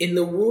In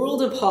the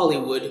world of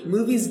Hollywood,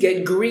 movies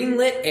get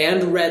greenlit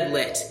and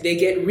redlit. They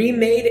get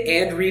remade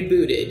and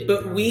rebooted.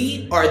 But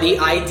we are the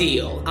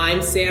ideal.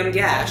 I'm Sam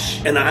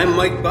Gash. And I'm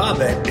Mike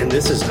Bobbitt, and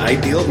this is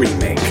Ideal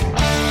Remake.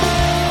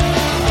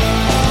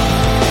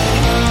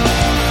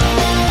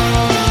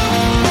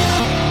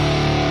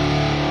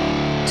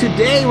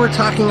 Today we're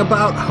talking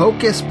about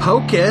Hocus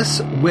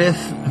Pocus with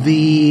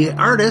the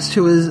artist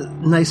who is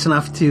nice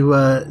enough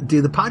to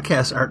do the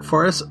podcast art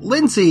for us,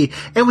 Lindsay.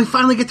 And we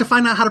finally get to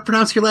find out how to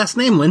pronounce your last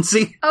name,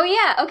 Lindsay. Oh,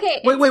 yeah.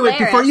 Okay. Wait.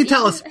 Before you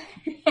tell us...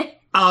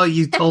 Oh,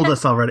 you told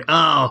us already.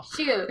 Oh,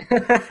 shoot!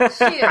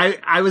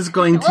 I was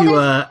going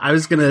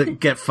to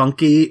get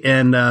funky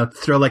and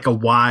throw like a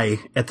Y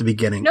at the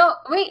beginning. No,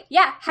 wait.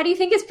 Yeah, how do you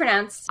think it's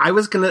pronounced?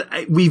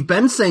 We've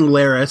been saying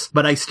Laris,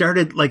 but I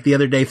started like the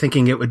other day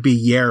thinking it would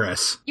be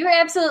Yaris. You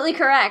are absolutely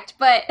correct,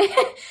 but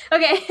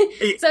okay.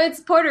 So it's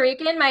Puerto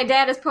Rican. My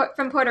dad is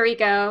from Puerto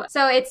Rico,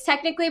 so it's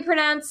technically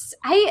pronounced.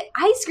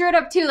 I screw it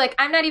up too. Like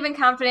I'm not even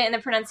confident in the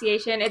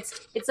pronunciation. It's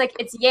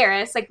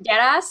Yaris, like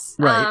Yaras.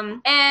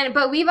 Right.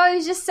 But we've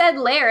always just said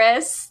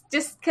Laris,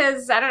 just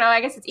because I don't know. I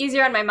guess it's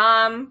easier on my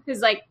mom,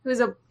 who's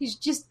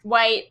just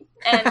white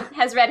and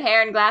has red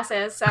hair and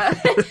glasses. So,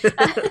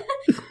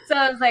 so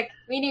I was like,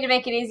 we need to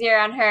make it easier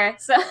on her.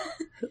 So,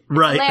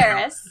 right,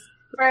 Laris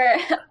for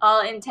all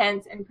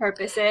intents and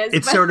purposes.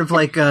 It's sort of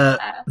like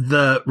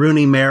the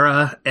Rooney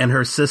Mara and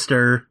her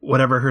sister,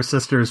 whatever her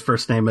sister's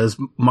first name is,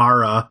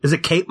 Mara. Is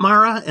it Kate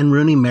Mara and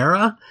Rooney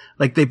Mara?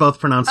 Like they both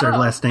pronounce their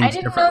last names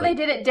differently. I didn't know they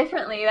did it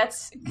differently.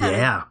 That's kind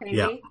of crazy.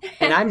 Yeah.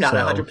 And I'm not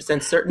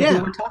 100% certain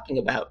who we're talking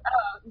about.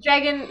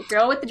 Oh,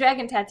 girl with the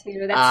dragon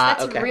tattoo.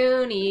 That's okay.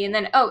 Rooney. And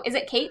then, is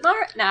it Kate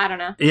Mara? No, I don't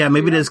know. Yeah,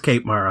 maybe it is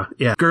Kate Mara.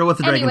 Yeah. Girl with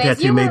the dragon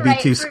tattoo may be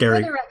too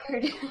scary. For the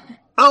record.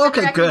 Oh,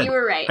 okay, good. You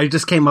were right. I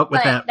just came up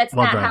with that. That's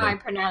while not driving. how I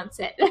pronounce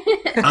it.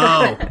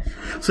 Oh,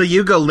 so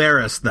you go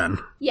Laris then?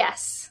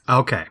 Yes.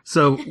 Okay,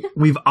 so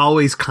we've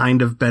always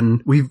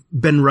we've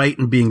been right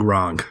in being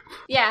wrong.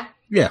 Yeah.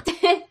 Yeah.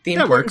 The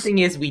important thing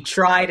is we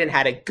tried and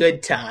had a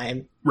good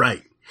time.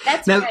 Right.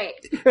 That's now, right.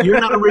 You're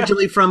not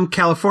originally from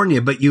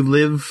California, but you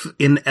live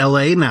in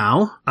LA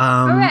now.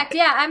 Correct.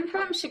 Yeah, I'm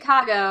from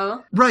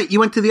Chicago. Right. You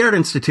went to the Art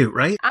Institute,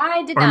 right?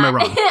 I did or not. Am I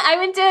wrong? I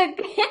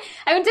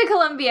went to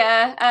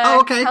Columbia.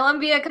 Okay.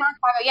 Columbia, Chicago.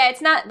 Yeah,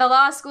 it's not the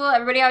law school.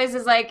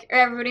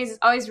 Everybody's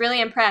always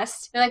really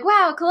impressed. They're like,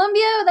 "Wow,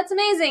 Columbia, that's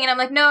amazing." And I'm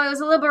like, "No, it was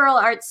a liberal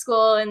arts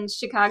school in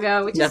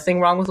Chicago." Which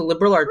nothing wrong with a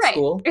liberal arts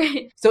school.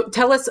 So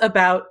tell us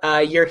about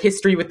your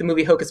history with the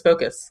movie Hocus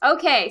Pocus.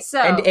 Okay,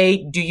 so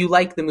do you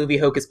like the movie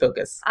Hocus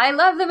Pocus? I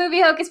love the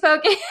movie Hocus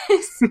Pocus.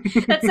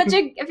 I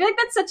feel like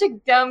that's such a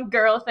dumb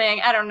girl thing.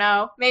 I don't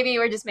know. Maybe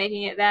we're just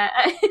making it that.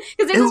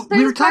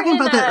 We were talking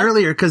about that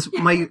earlier because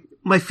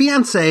my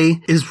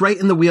fiance is right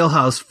in the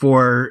wheelhouse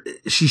for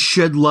she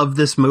should love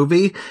this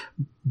movie,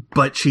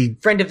 but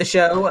friend of the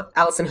show,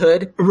 Allison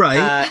Hood,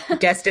 right?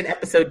 Guest in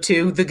episode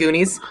 2, The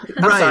Goonies.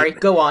 I'm sorry,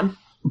 go on.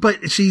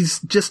 But she's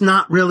just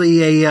not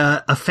really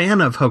a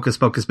fan of Hocus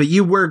Pocus, but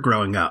you were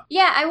growing up.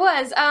 Yeah, I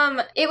was.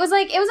 It was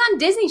on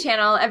Disney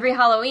Channel every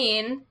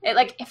Halloween,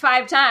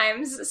 5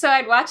 times. So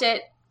I'd watch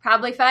it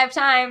probably 5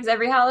 times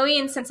every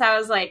Halloween since I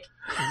was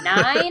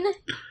 9.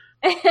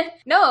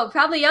 No,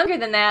 probably younger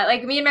than that.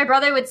 Like me and my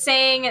brother would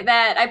sing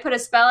that I Put a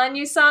Spell on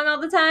You song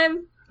all the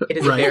time. It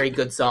is a very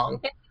good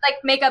song.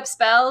 Make up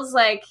spells,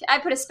 like I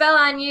put a spell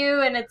on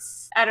you, and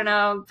it's, I don't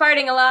know,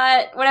 farting a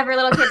lot, whatever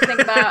little kids think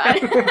about.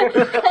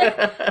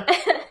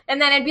 And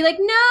then I'd be like,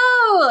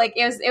 no,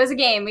 it was a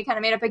game. We kind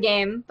of made up a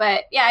game,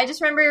 but yeah, I just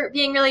remember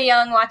being really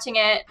young watching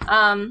it.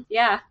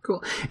 Yeah,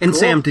 cool. And cool.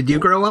 Sam, did you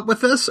grow up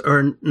with this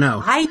or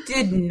no? I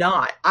did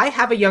not. I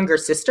have a younger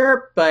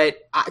sister,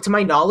 but to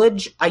my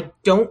knowledge, I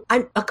don't.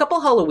 A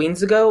couple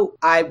Halloweens ago,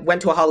 I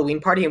went to a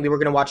Halloween party and we were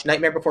going to watch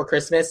Nightmare Before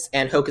Christmas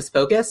and Hocus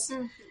Pocus.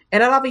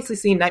 And I'd obviously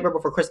seen Nightmare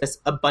Before Christmas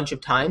a bunch of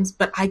times,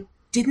 but I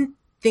didn't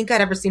think I'd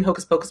ever seen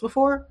Hocus Pocus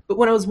before. But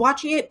when I was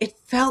watching it, it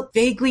felt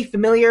vaguely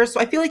familiar. So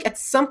I feel like at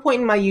some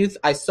point in my youth,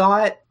 I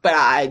saw it, but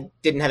I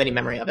didn't have any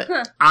memory of it.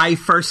 Huh. I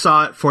first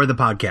saw it for the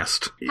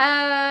podcast.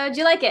 How'd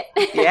you like it?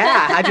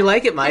 Yeah, how'd you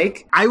like it,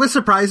 Mike? I was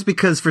surprised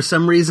because for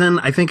some reason,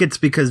 I think it's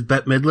because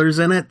Bette Midler's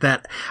in it,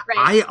 that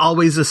I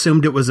always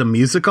assumed it was a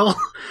musical.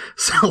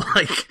 So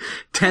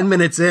 10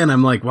 minutes in,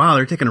 I'm like, wow,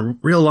 they're taking a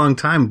real long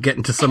time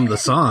getting to some of the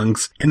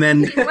songs. And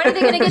then when are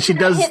they going to get to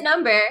that hit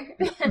number?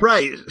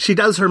 Right. She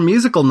does her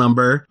musical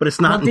number, but it's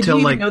not until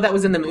did you even know that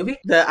was in the movie?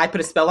 The I Put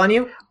a Spell on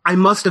You? I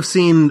must have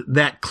seen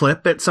that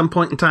clip at some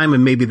point in time,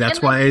 and maybe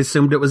that's why I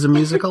assumed it was a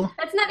musical.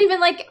 That's not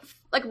even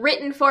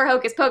written for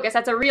Hocus Pocus.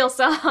 That's a real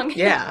song.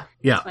 Yeah.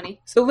 Yeah. That's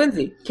funny. So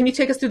Lindsay, can you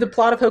take us through the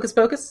plot of Hocus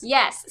Pocus?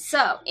 Yes.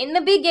 So in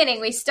the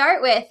beginning, we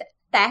start with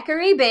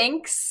Thackeray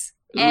Binks,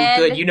 Ooh,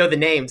 good. You know the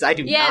names. I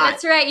do yeah, not. Yeah,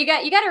 that's right. You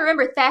got to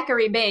remember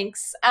Thackeray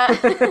Banks.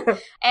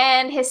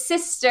 And his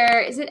sister,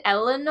 is it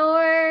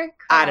Eleanor?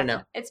 I don't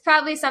know. It's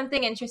probably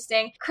something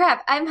interesting.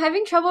 Crap, I'm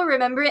having trouble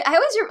remembering. I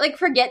always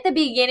forget the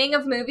beginning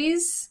of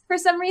movies for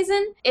some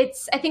reason.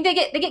 I think they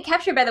get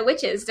captured by the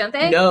witches, don't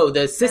they? No,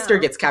 the sister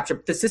gets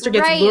captured. The sister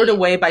gets lured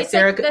away by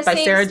Sarah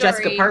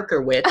Jessica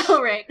Parker witch.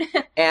 Oh, right.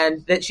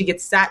 And that she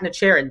gets sat in a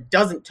chair and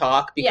doesn't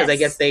talk because I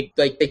guess they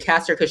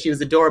cast her because she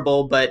was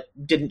adorable but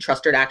didn't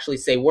trust her to actually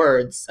say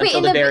words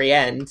until the very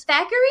end.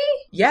 Thackeray?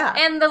 Yeah.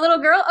 And the little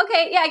girl?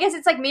 Okay, yeah, I guess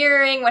it's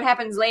mirroring what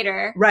happens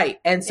later. Right.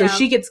 And so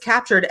she gets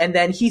captured and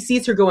then he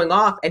sees her going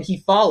off and he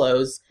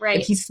follows. Right.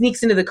 And he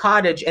sneaks into the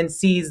cottage and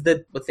sees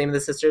what's the name of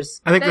the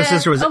sisters? I think the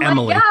sister was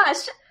Emily. Oh my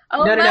gosh.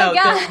 Oh no, my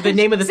God. The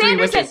name of the three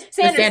witches. Sanderson.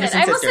 The Sanderson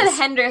I almost sisters. said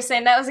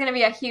Henderson. That was going to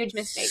be a huge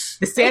mistake.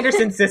 The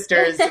Sanderson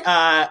sisters,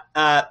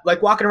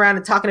 walking around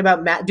and talking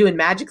about doing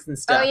magics and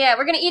stuff. Oh yeah,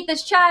 we're going to eat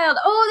this child.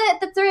 Oh,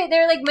 that's right.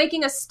 They're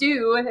making a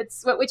stew.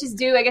 That's what witches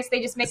do. I guess they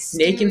just make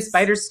snake stews. And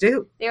spider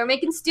stew. They were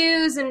making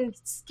stews and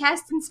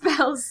casting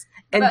spells.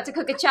 About to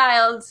cook a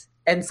child.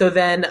 And so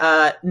then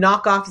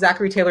knockoff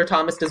Zachary Taylor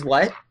Thomas does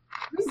what?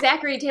 Who's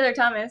Zachary Taylor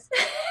Thomas?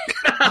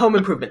 Home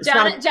Improvement.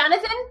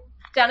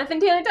 Jonathan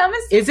Taylor Thomas?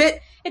 Is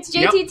it? It's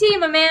JTT,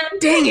 my man.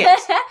 Dang it.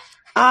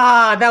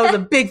 That was a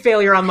big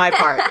failure on my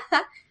part.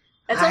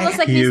 That's almost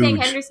like me saying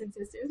Henderson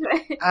sisters,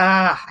 right?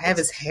 I have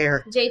his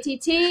hair.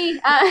 JTT.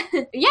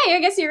 Yeah, I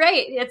guess you're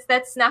right.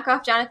 That's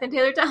knockoff Jonathan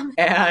Taylor Thomas.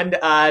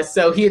 And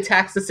so he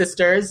attacks the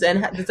sisters,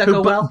 and does that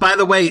go well? By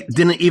the way,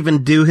 didn't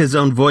even do his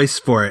own voice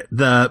for it.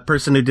 The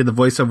person who did the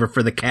voiceover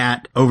for the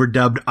cat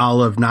overdubbed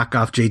all of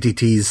knockoff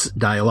JTT's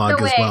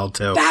dialogue as well,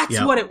 too.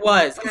 That's what it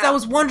was. Because I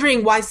was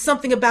wondering why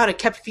something about it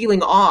kept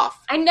feeling off.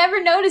 I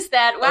never noticed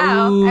that.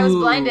 Wow. Ooh, I was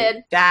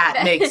blinded.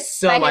 That makes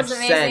so much sense.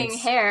 By his amazing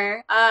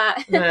hair.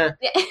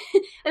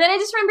 And then I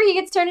just remember he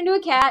gets turned into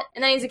a cat,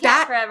 and then he's a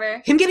cat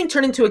forever. Him getting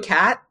turned into a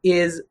cat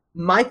is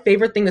my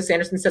favorite thing the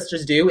Sanderson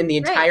sisters do in the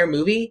entire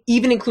movie,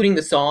 even including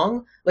the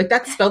song. Like,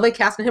 that spell they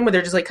cast on him where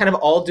they're just, kind of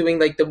all doing,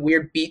 the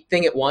weird beat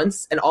thing at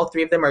once, and all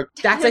three of them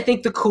that's, I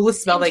think, the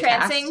coolest spell they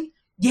cast.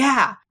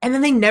 Yeah. And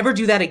then they never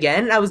do that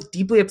again, and I was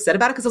deeply upset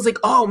about it, because I was like,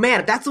 oh, man,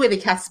 if that's the way they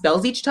cast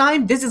spells each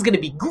time, this is going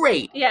to be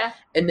great. Yeah.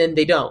 And then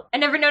they don't. I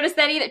never noticed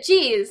that either.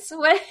 Jeez,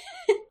 what?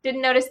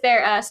 Didn't notice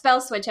their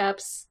spell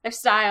switch-ups, their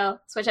style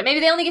switch-up. Maybe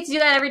they only get to do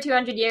that every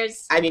 200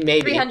 years. I mean,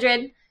 maybe.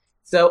 300.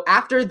 So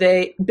after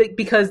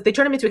because they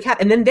turn him into a cat,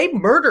 and then they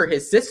murder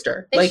his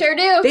sister. They sure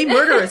do. They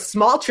murder a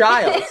small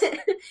child.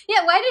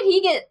 Yeah, why did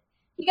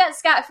he got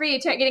scot-free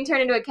getting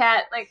turned into a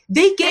cat?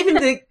 They gave him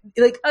Oh,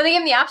 they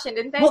gave him the option,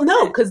 didn't they? Well,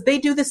 no, because they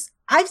do this.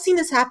 I've seen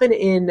this happen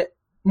in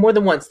more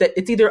than once, that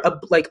it's either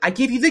I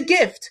give you the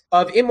gift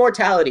of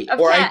immortality,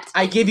 or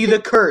I give you the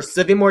curse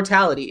of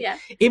immortality. Yeah.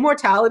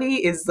 Immortality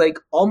is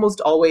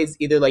almost always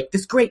either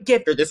this great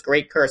gift or this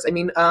great curse. I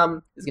mean,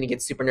 this is gonna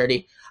get super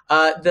nerdy.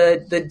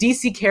 The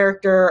DC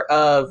character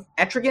of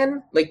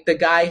Etrigan, the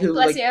guy who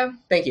Bless you.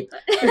 Thank you.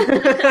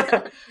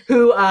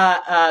 Who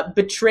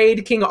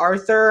betrayed King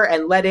Arthur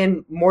and let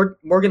in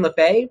Morgan Le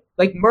Fay.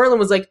 Merlin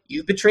was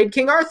you betrayed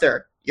King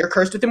Arthur. You're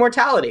cursed with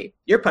immortality.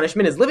 Your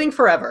punishment is living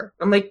forever.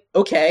 I'm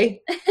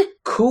okay,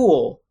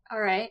 cool. All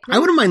right. I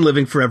wouldn't mind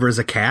living forever as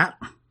a cat.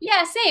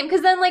 Yeah, same.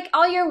 Because then,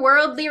 all your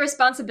worldly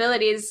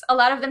responsibilities, a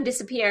lot of them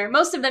disappear.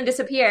 Most of them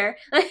disappear.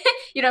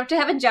 You don't have to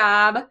have a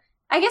job.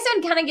 I guess I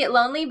would kind of get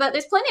lonely, but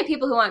there's plenty of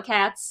people who want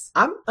cats.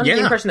 I'm under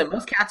the impression that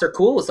most cats are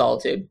cool with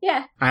solitude.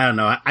 Yeah. I don't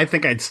know. I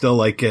think I'd still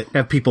like it.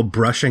 Have people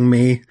brushing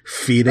me,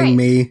 feeding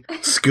me,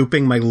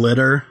 scooping my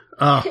litter.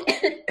 Oh,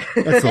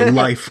 that's the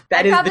life.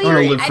 That is the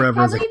dream. Live forever.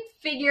 I'd probably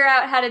figure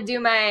out how to do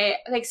my,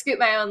 scoop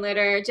my own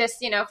litter,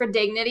 just, for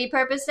dignity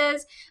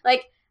purposes.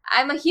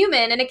 I'm a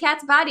human in a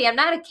cat's body. I'm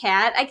not a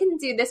cat. I can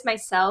do this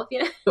myself,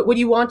 But would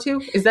you want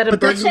to? Is that a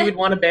burden you would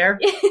want to bear?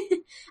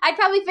 I'd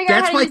probably figure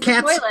out how to use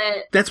the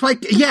toilet. That's why,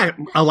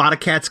 a lot of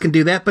cats can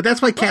do that, but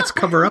that's why cats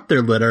cover up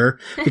their litter,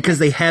 because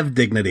they have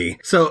dignity.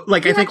 So, I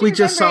think we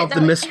just solved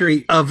the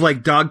mystery of,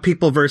 dog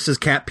people versus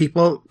cat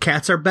people.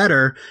 Cats are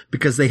better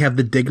because they have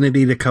the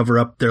dignity to cover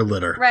up their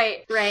litter.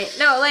 Right.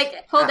 No,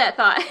 hold that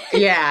thought.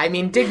 Yeah, I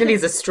mean, dignity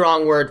is a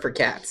strong word for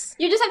cats.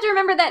 You just have to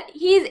remember that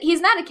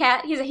he's not a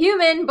cat. He's a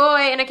human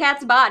boy in a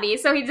cat's body,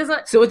 so he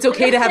doesn't... So it's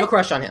okay to have a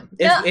crush on him,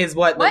 is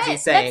what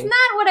Lindsay's saying. That's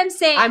not what I'm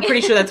saying. I'm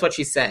pretty sure that's what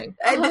she's saying.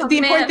 The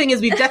important thing is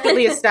we've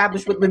definitely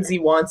established what Lindsay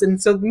wants,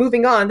 and so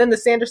moving on, then the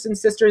Sanderson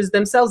sisters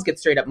themselves get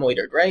straight up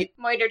moitered, right?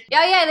 Moitered.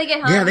 Yeah, they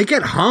get hung. Yeah, they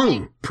get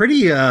hung.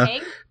 Pretty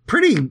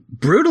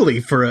brutally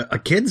for a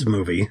kid's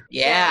movie.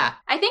 Yeah.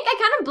 I think I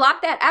kind of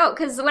blocked that out,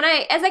 because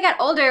as I got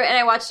older and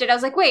I watched it, I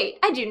was like, wait,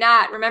 I do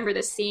not remember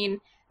this scene.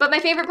 But my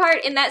favorite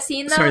part in that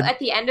scene, though, at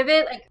the end of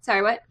it,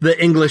 sorry, what?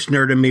 The English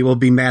nerd in me will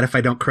be mad if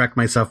I don't correct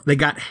myself. They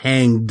got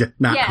hanged,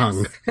 not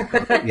hung.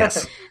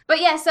 Yes.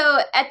 But yeah, so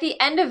at the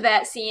end of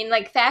that scene,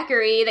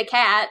 Thackeray, the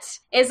cat,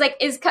 is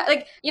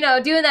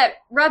doing that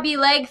rubby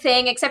leg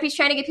thing, except he's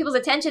trying to get people's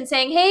attention,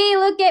 saying, hey,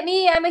 look at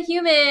me, I'm a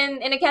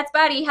human in a cat's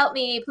body, help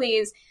me,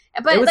 please.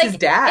 But it was like his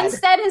dad.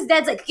 Instead, his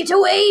dad's like, "Get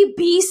away,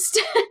 beast!"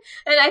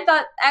 And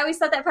I always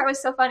thought that part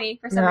was so funny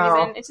for some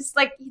reason. It's just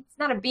like, it's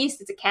not a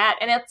beast, it's a cat,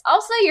 and it's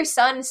also your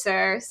son,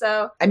 sir.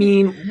 So I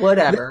mean,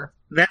 whatever.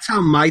 That's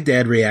how my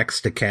dad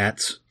reacts to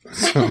cats.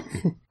 So.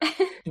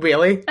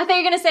 Really? I thought you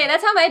were gonna say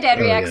that's how my dad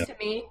reacts to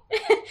me.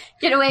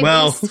 Get away,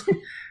 beast.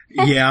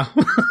 Yeah,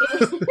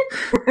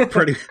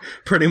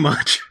 pretty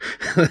much.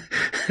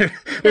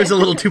 There's a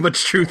little too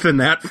much truth in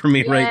that for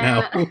me right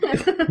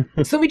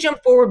now. So we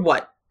jump forward,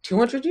 what,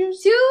 200 years?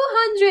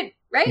 200,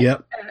 right?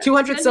 Yep.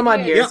 200 some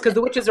odd years, because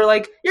the witches are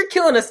like, you're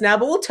killing us now,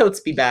 but we'll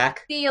totes be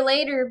back. See you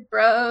later,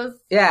 bros.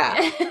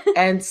 Yeah.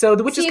 And so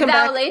the witches See come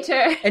thou back.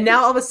 later. And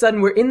now all of a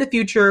sudden we're in the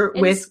future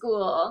In with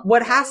school.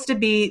 what has to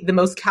be the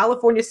most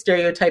California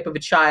stereotype of a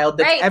child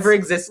that's ever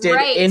existed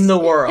in the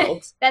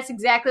world. That's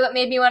exactly what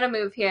made me want to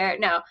move here.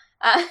 No.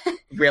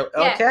 Real?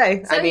 Yeah.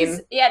 Okay. So I mean...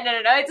 no.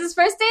 It's his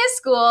first day of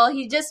school.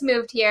 He just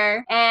moved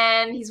here.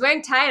 And he's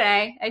wearing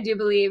tie-dye, I do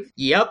believe.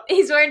 Yep.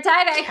 He's wearing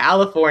tie-dye.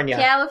 California.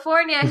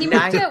 He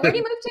moved to... Where'd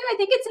he move to? I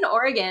think it's in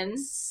Oregon.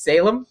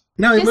 Salem?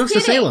 No, he Just moves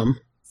kidding. to Salem.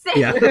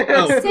 Yeah.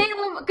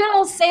 Salem, good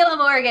old Salem,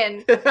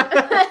 Oregon.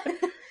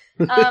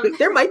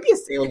 There might be a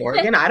Salem,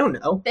 Oregon. I don't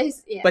know.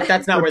 But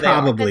that's not where they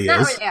are. Probably That's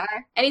not is. where they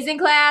are. And he's in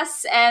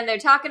class, and they're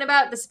talking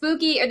about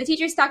the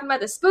teacher's talking about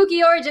the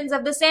spooky origins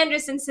of the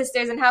Sanderson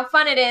sisters and how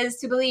fun it is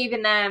to believe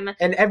in them.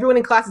 And everyone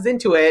in class is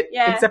into it,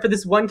 except for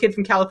this one kid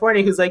from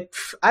California who's like,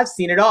 I've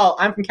seen it all.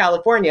 I'm from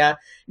California.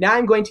 Now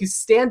I'm going to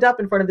stand up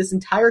in front of this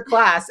entire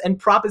class and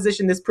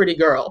proposition this pretty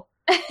girl.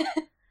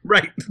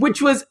 Right.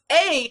 Which was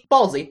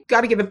ballsy.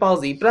 Gotta give it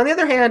ballsy. But on the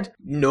other hand,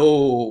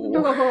 no.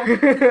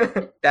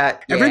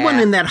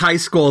 Everyone in that high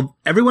school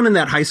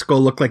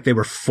looked like they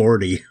were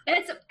 40.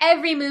 It's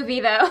every movie,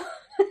 though.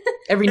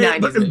 Every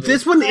 90s movie.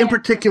 This one in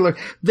particular,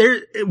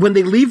 when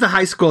they leave the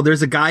high school,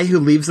 there's a guy who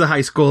leaves the high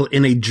school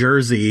in a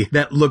jersey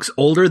that looks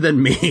older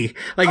than me.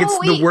 Like, it's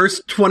the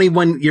worst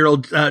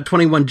 21-year-old,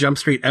 21 Jump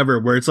Street ever,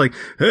 where it's like,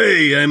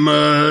 hey, I'm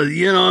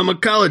a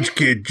college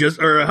kid,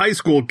 or a high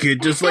school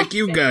kid, just like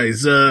you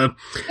guys. Yeah,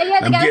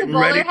 the guy with the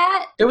bowler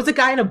hat. There was a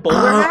guy in a bowler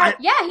hat?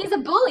 Yeah, he's a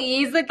bully.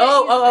 He's the guy.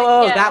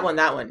 Yeah. That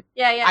one.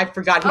 Yeah. I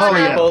forgot he was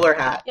wearing a bowler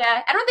hat.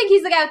 Yeah, I don't think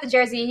he's the guy with the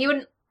jersey. He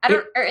wouldn't.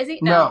 Or is he?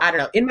 No, I don't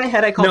know. In my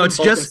head, I call him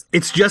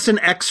it's just an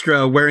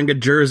extra wearing a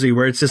jersey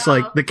where it's just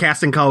like the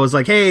casting call was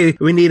like, hey,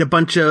 we need a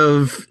bunch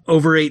of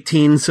over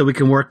 18 so we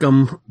can work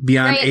them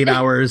beyond 8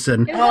 hours.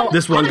 And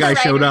this one guy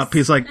showed up.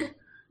 He's like,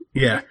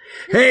 yeah.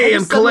 Hey,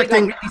 I'm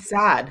collecting. Really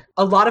sad.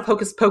 A lot of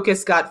Hocus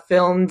Pocus got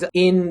filmed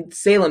in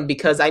Salem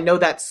because I know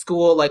that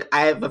school. Like,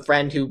 I have a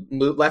friend who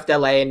left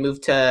LA and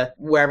moved to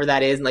wherever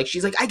that is, and like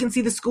she's like, I can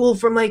see the school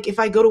from like if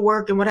I go to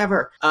work and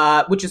whatever,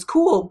 which is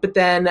cool. But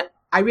then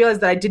I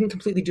realized that I didn't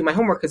completely do my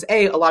homework because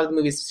a lot of the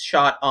movies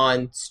shot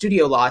on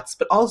studio lots,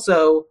 but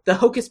also the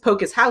Hocus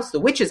Pocus house, the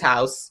witch's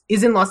house,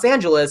 is in Los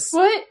Angeles.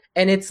 What?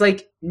 And it's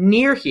like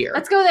near here.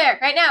 Let's go there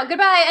right now.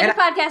 Goodbye. End of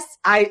podcast.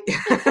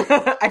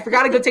 I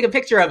forgot to go take a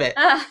picture of it.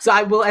 So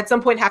I will at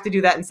some point have to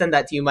do that and send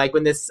that to you, Mike,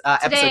 when this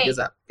episode goes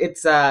up.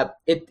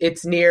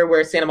 It's near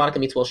where Santa Monica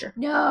meets Wilshire.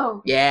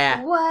 No.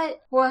 Yeah.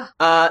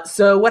 What?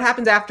 So what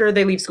happens after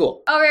they leave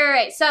school? Oh,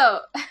 right. So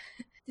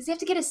does he have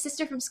to get his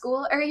sister from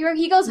school? Or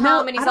he goes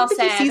home and he's all sad?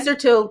 I don't think he sees her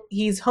till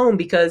he's home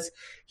because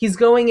he's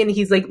going and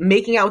he's like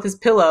making out with his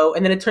pillow,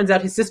 and then it turns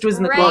out his sister was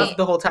in the closet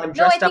the whole time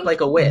dressed up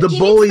like a witch. The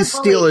bullies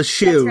steal his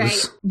shoes.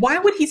 Right. Why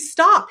would he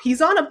stop? He's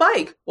on a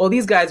bike. Well,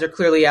 these guys are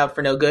clearly out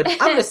for no good. I'm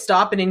going to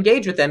stop and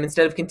engage with them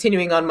instead of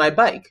continuing on my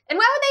bike. And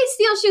why would they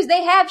steal shoes?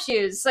 They have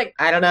shoes. Like,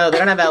 I don't know. They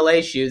don't have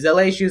LA shoes.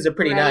 LA shoes are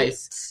pretty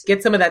nice.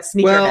 Get some of that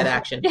sneakerhead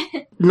action.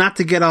 Not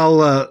to get all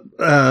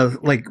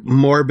like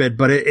morbid,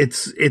 but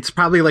it's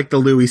probably like the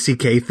Louis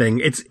C.K. thing.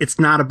 It's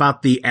not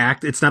about the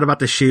act. It's not about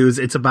the shoes.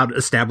 It's about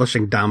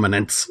establishing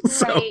dominance.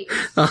 So,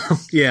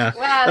 yeah.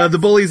 Wow, the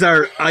bullies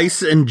are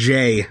Ice and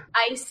Jay.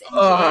 Ice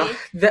and Jay.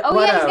 He's got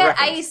reference.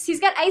 ice. He's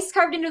got ice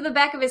carved into the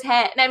back of his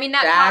head. I mean,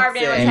 not carved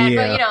into his head,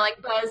 but,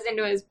 like buzzed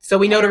into his So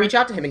we know to reach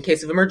out to him in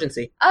case of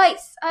emergency.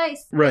 Ice.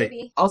 Right.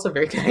 Baby. Also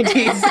very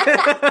 90s.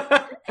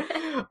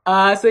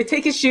 So they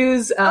take his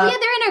shoes.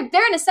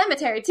 They're in a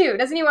cemetery, too.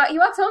 Doesn't he? He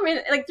walks home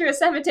through a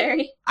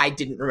cemetery. I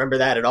didn't remember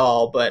that at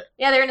all, but...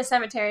 Yeah, they're in a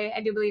cemetery. I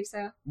do believe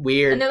so.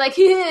 Weird. And they're like,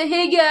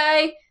 hey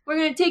guy, we're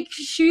going to take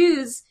your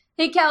shoes.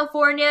 Hey,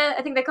 California.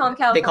 I think they call him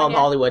California. They call him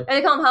Hollywood. Or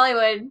they call him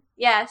Hollywood.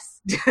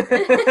 Yes.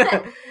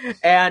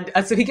 And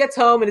so he gets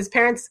home and his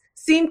parents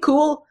seem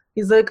cool.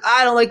 He's like,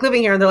 I don't like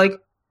living here. And they're like,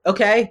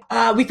 okay.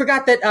 We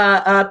forgot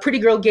that pretty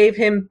girl gave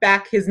him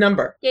back his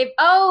number.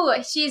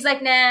 She's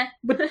like, nah.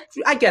 But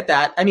I get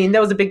that. I mean,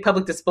 that was a big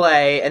public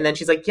display. And then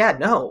she's like, yeah,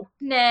 no.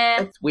 Nah.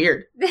 That's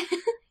weird. Be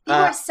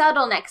more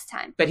subtle next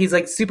time. But he's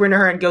like super into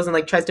her and goes and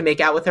like tries to make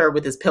out with her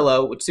with his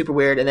pillow, which is super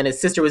weird. And then his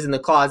sister was in the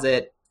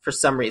closet for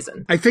some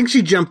reason. I think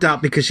she jumped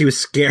out because she was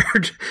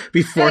scared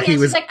before he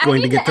was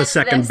going to get to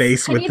second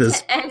base with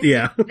this.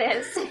 Yeah.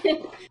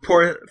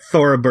 Poor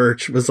Thora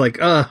Birch was like,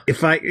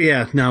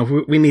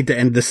 we need to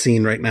end this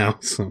scene right now.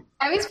 So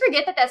I always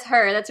forget that that's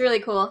her. That's really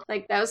cool.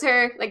 Like, that was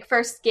her, like,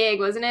 first gig,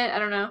 wasn't it? I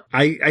don't know.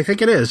 I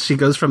think it is. She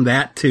goes from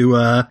that to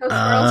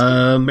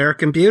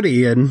American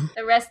Beauty, and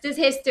the rest is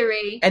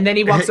history. And then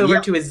he walks over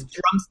to his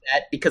drum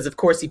set, because of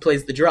course he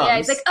plays the drums. Yeah,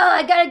 he's like, oh,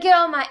 I gotta get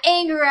all my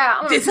anger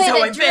out. This is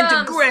how I vent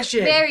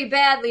aggression. Very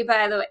badly,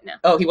 by the way. No.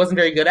 Oh, he wasn't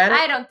very good at it?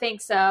 I don't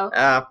think so.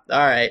 Oh, all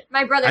right.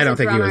 My brother's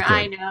a drummer,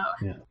 I know.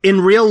 Yeah.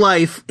 In real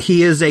life,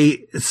 he is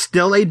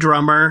still a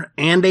drummer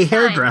and a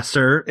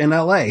hairdresser in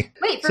L.A.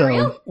 Wait, for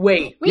real?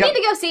 Wait. We need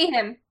to go see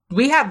him.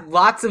 We have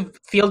lots of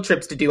field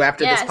trips to do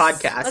after this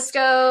podcast. Let's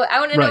go. I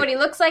want to know what he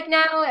looks like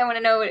now. I want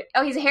to know what...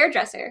 Oh, he's a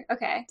hairdresser.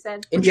 Okay.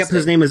 Yep,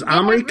 his name is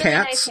Omri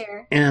Katz. Nice,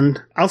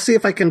 and I'll see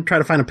if I can try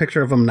to find a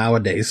picture of him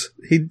nowadays.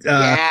 He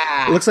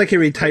looks like he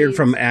retired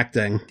from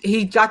acting.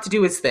 He got to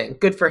do his thing.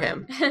 Good for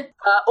him.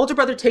 Older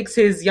brother takes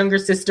his younger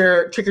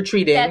sister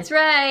trick-or-treating. That's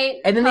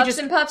right. And then Puffs they just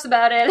and puffs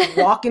about it.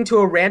 walk into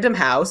a random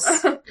house.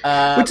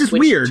 Which is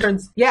weird. Hey, no,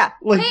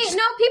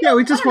 people... Yeah,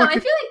 we just I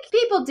feel like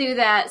people do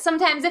that.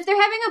 Sometimes if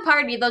they're having a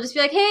party, they'll just be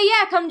like, hey,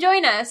 yeah, come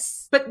join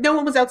us. But no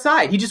one was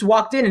outside. He just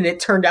walked in and it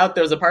turned out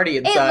there was a party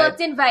inside. It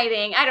looked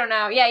inviting. I don't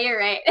know. Yeah, you're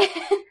right.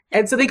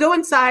 And so they go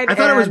inside. I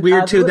thought it was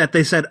weird, too, that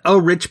they said, oh,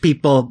 rich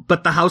people,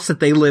 but the house that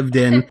they lived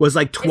in was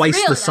like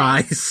twice the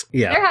size.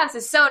 Yeah. Their house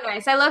is so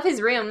nice. I love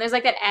his room. There's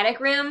like that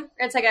attic room.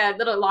 It's like a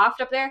little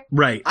loft up there.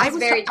 Right. I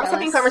was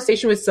having a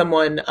conversation with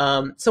someone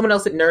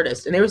else at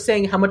Nerdist, and they were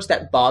saying how much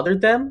that bothered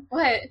them.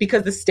 What?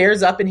 Because the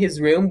stairs up in his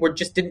room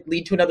didn't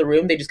lead to another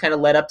room. They just kind of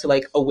led up to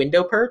like a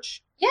window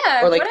perch.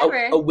 Yeah, or like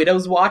whatever. A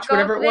widow's watch,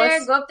 whatever it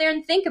was. Go up there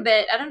and think a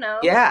bit. I don't know.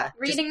 Yeah.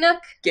 Reading nook.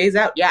 Gaze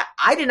out. Yeah,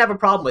 I didn't have a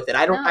problem with it.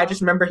 I just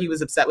remember he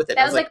was upset with it.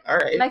 That I was like, all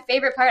right. My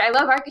favorite part. I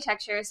love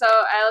architecture, so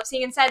I love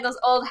seeing inside those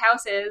old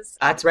houses.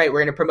 That's right. We're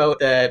going to promote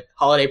the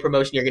holiday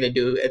promotion you're going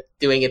to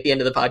doing at the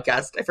end of the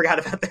podcast. I forgot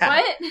about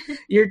that. What?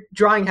 You're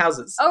drawing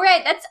houses. Oh,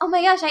 right. Oh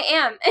my gosh, I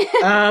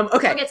am.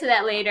 Okay. We'll get to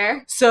that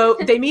later. So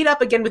they meet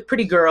up again with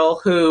Pretty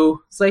Girl,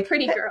 who is like...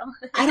 Pretty Girl.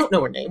 I don't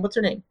know her name. What's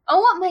her name?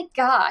 Oh my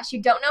gosh,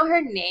 you don't know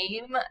her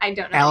name? I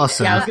don't know.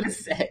 Allison. Yeah, I was going to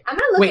say. I'm going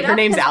to look Wait, it her up.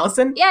 name's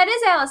Allison? Yeah, it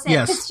is Allison.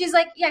 Yes. Because she's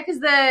like, because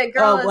the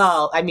girl Oh,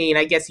 well, I mean,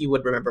 I guess you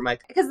would remember,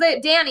 Mike. Because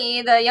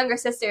Danny, the younger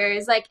sister,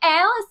 is like,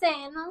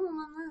 Allison.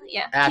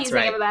 Yeah, that's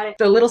teasing him about it.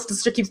 The little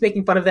sister keeps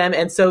making fun of them,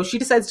 and so she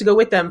decides to go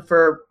with them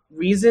for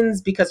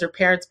reasons because her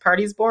parents'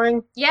 party's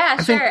boring.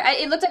 Yeah, sure.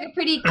 It looked like a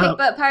pretty quick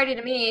butt party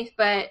to me,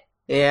 but...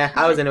 Yeah,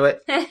 I was into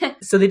it.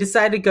 So they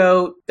decided to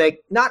go,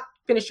 not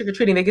finish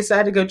trick-or-treating, they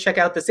decided to go check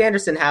out the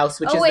Sanderson house,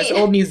 which is this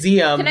old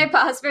museum. Can I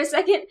pause for a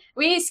second?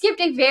 We skipped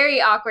a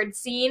very awkward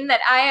scene that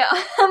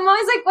I'm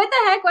always like, what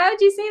the heck? Why would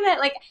you say that?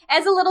 Like,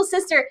 as a little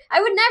sister,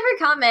 I would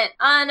never comment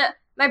on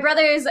my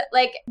brother's,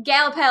 like,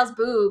 gal pal's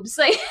boobs.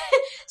 Like,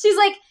 she's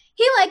like,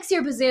 he likes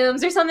your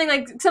bazooms, or something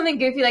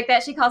goofy like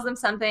that. She calls them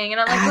something,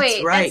 and I'm like,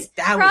 wait,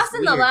 that's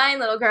crossing the line,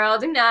 little girl.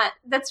 Do not.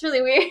 That's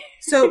really weird.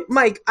 So,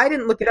 Mike, I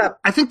didn't look it up.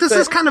 I think this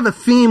is kind of a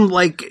theme,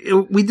 like,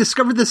 we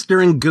discovered this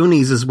during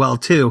Goonies as well,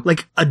 too.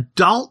 Like,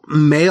 adult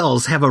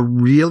males have a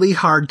really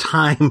hard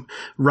time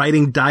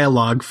writing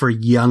dialogue for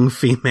young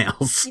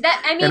females.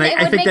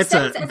 I think that's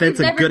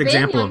a good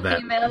example of that.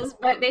 Females,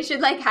 but they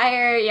should, like,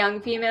 hire young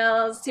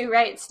females to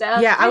write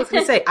stuff. Yeah, I was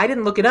going to say, I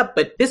didn't look it up,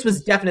 but this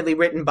was definitely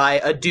written by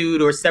a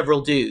dude or several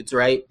dudes,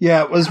 right?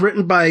 Yeah, it was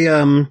written by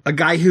a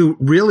guy who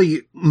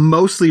really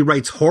mostly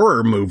writes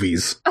horror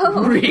movies.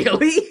 Oh,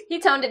 really? He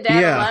toned it down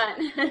a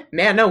lot.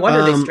 Man, no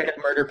wonder they straight up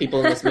murder people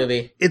in this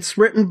movie. It's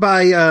written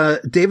by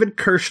David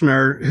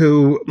Kirshner,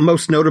 who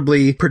most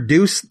notably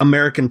produced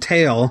American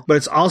Tail, but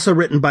it's also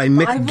written by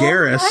Mick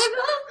Garris,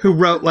 who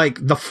wrote like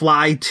The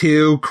Fly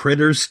 2,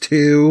 Critters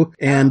 2,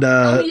 and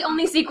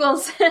only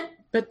sequels.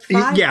 But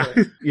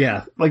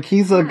yeah. Like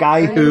he's a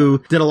guy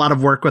who did a lot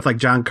of work with like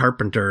John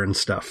Carpenter and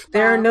stuff.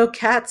 There are no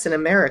cats in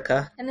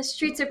America. And the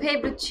streets are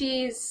paved with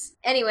cheese.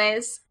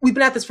 Anyways. We've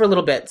been at this for a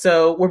little bit,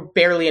 so we're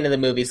barely into the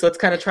movie. So let's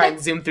kind of try and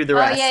zoom through the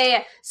rest.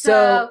 Yeah.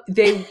 So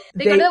they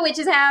go to the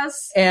witch's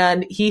house.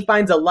 And he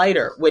finds a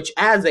lighter, which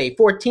as a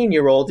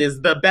 14-year-old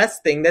is the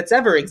best thing that's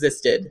ever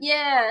existed.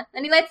 Yeah.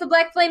 And he lights the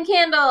black flame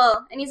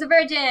candle. And he's a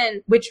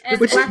virgin. Which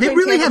they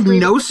really have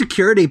no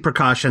security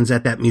precautions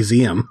at that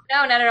museum.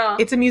 No, not at all.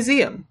 It's a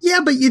museum.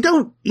 Yeah, but you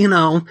don't,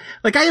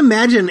 like I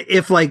imagine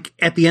if like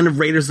at the end of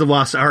Raiders of the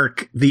Lost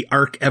Ark, the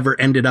Ark ever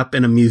ended up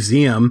in a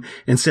museum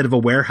instead of a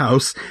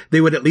warehouse, they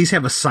would at least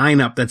have a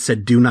sign up that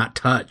said "Do not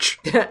touch."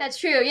 That's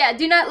true. Yeah,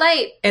 do not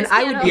light. And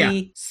I would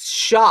be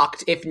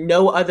shocked if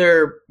no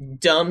other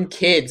dumb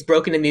kids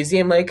broke into the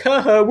museum like,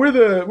 haha, we're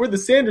the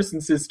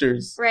Sanderson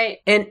sisters. Right.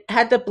 And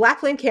had the black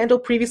flame candle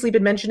previously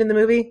been mentioned in the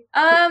movie?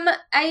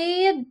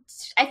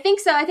 I think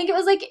so. I think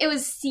it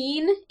was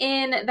seen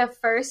in the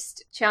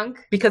first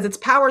chunk. Because its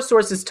power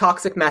source is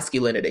toxic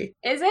masculinity.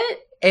 Is it?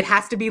 It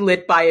has to be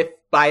lit by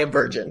a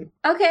virgin.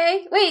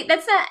 Okay. Wait,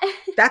 that's not...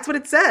 That's what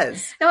it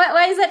says.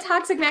 Why is that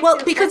toxic masculinity?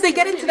 Well, because they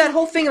get into that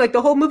whole thing, like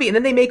the whole movie, and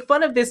then they make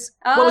fun of this,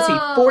 what was he,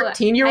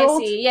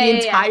 14-year-old? Yeah,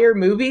 the entire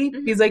movie.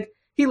 Mm-hmm. He's like,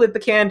 he lit the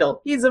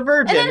candle. He's a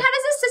virgin. And then how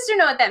does his sister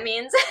know what that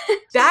means?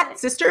 That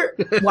sister,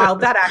 while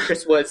that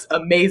actress was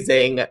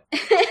amazing,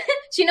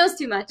 She knows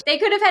too much. They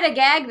could have had a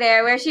gag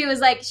there where she was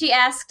like, she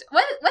asked,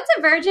 what's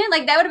a virgin?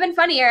 Like, that would have been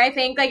funnier, I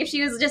think. Like, if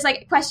she was just,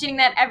 like, questioning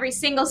that every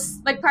single,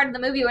 like, part of the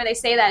movie where they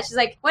say that. She's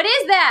like, what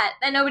is that?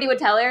 And nobody would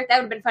tell her. That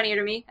would have been funnier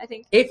to me, I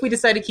think. If we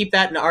decide to keep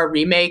that in our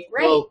remake,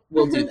 Right.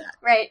 we'll do that.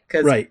 Right.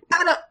 Because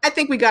I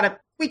think we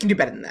can do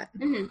better than that.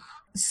 Mm-hmm.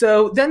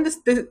 So then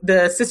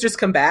the sisters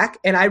come back,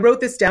 and I wrote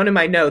this down in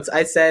my notes.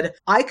 I said,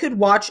 I could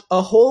watch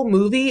a whole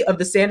movie of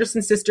the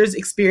Sanderson sisters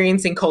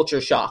experiencing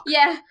culture shock.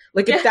 Yeah.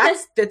 Like, if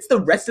that's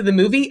the rest of the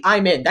movie,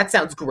 I'm in. That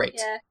sounds great.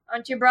 Yeah.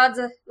 Aren't you broads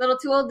a little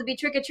too old to be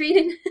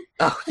trick-or-treating?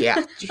 Oh,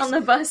 yeah. On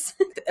the bus.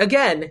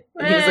 Again,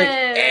 he was like,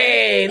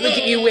 hey, look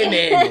at you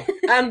women.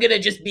 I'm gonna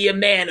just be a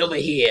man over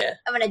here.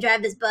 I'm gonna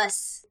drive this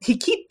bus.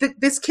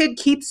 This kid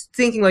keeps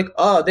thinking like,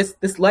 oh,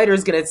 this lighter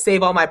is gonna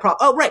save all my problems.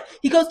 Oh, right.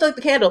 He goes to light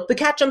the candle. The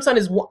cat jumps on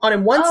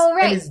him once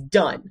and is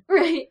done.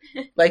 Right.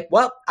 Like,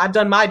 well, I've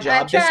done my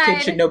job. This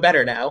kid should know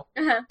better now.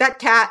 Uh-huh. That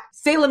cat,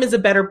 Salem is a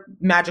better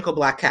magical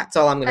black cat. That's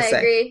all I'm gonna say. I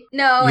agree.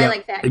 No, I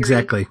like that.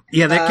 Exactly.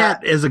 Yeah, that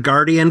cat as a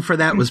guardian for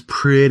that was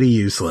pretty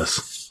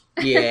useless.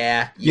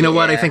 Yeah. You know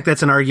what? I think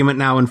that's an argument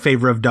now in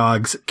favor of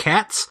dogs.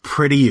 Cats,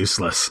 pretty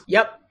useless.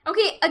 Yep.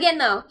 Okay, again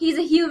though, he's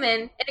a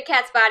human in a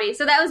cat's body,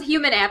 so that was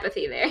human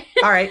apathy there.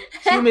 All right,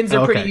 humans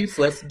are pretty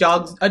useless.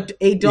 Dogs,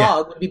 a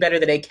dog would be better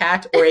than a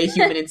cat or a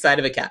human inside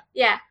of a cat.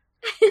 Yeah.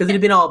 Because it'd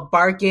have been all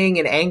barking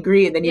and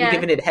angry, and then you'd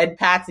given it head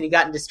pats, and you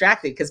gotten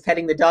distracted, because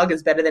petting the dog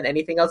is better than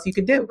anything else you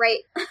could do. Right.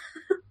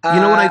 You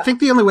know what? I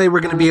think the only way we're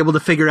going to be able to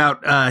figure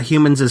out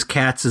humans as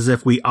cats is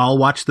if we all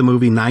watch the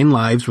movie 9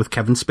 Lives with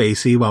Kevin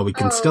Spacey while we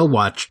can still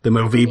watch the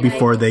movie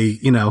before they,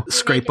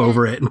 scrape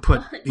over it and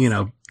put,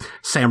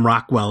 Sam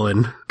Rockwell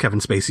in Kevin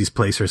Spacey's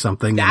place or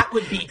something. That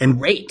would be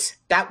great.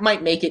 That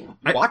might make it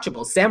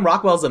watchable. Sam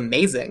Rockwell's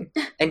amazing,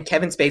 and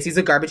Kevin Spacey's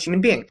a garbage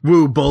human being.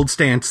 Woo, bold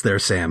stance there,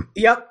 Sam.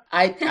 Yep,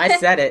 I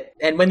said it.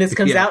 And when this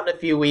comes out in a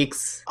few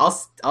weeks,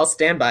 I'll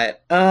stand by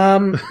it.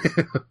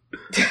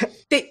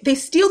 They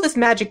steal this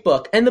magic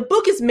book, and the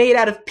book is made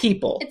out of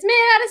people. It's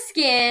made out of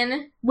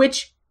skin.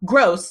 Which,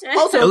 gross.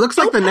 Also, it looks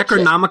like the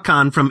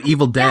Necronomicon from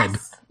Evil Dead.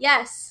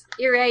 Yes.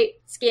 You're right.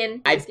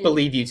 Skin. I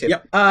believe you too.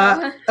 Yep.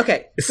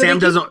 Okay. So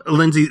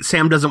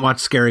Sam doesn't watch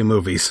scary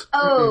movies.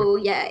 Oh,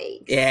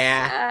 yikes.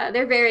 Yeah.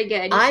 They're very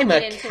good. I'm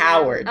a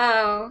coward.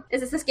 Oh.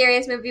 Is this the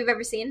scariest movie you've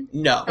ever seen?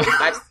 No.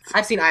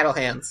 I've seen Idle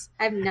Hands.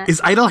 I've not. Is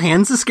Idle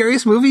Hands the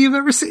scariest movie you've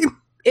ever seen?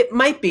 It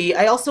might be.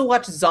 I also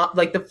watched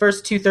the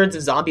first 2/3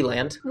 of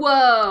Zombieland.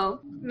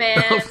 Whoa,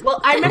 man! Well,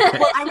 I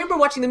remember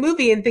watching the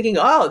movie and thinking,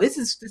 "Oh, this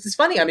is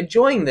funny. I'm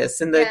enjoying this,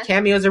 and the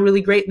cameos are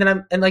really great."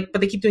 And then but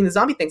they keep doing the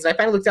zombie things, and I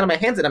finally looked down at my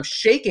hands and I'm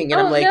shaking, and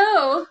I'm like,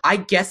 no. I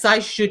guess I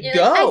should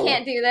go. Like, I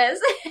can't do this.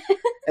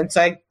 And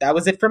so that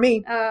was it for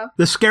me.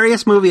 The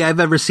scariest movie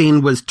I've ever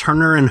seen was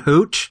Turner and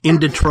Hooch in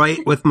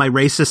Detroit with my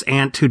racist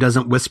aunt who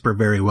doesn't whisper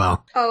very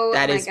well. Oh,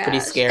 that is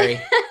pretty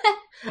scary.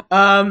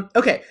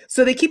 Okay,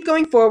 so they keep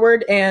going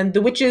forward, and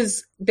the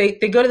witches, they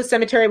go to the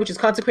cemetery, which is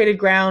consecrated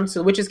ground, so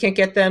the witches can't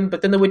get them,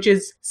 but then the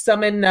witches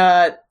summon,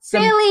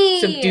 some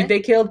dude they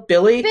killed.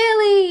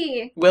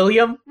 Billy?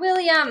 William?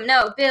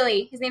 No,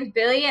 Billy. His name's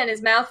Billy, and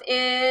his mouth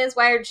is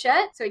wired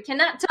shut, so he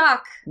cannot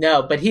talk.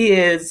 No, but he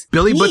is...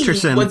 Billy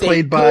Butcherson,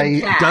 played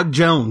by Doug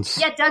Jones.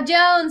 Yeah, Doug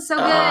Jones, so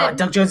good.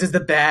 Doug Jones is the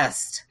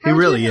best. He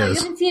really is.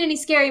 You haven't seen any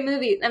scary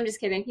movies. I'm just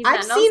kidding.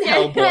 I've seen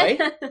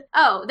Hellboy.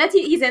 Oh,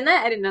 he's in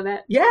that? I didn't know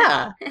that.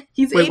 Yeah.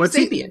 He's Abe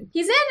Sapien.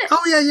 He's in it?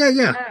 Oh,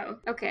 yeah.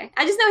 Oh, okay.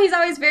 I just know he's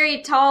always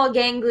very tall,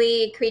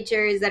 gangly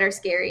creatures that are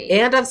scary.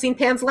 And I've seen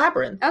Pan's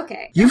Labyrinth.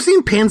 Okay. You've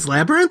seen Pan's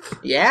Labyrinth?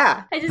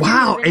 Yeah.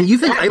 Wow, and you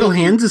think Idle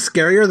Hands is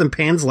scarier than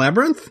Pan's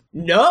Labyrinth?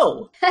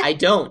 No, I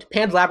don't.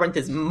 Pan's Labyrinth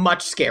is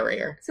much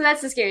scarier. So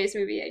that's the scariest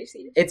movie I've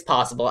seen. It's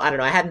possible. I don't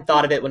know. I hadn't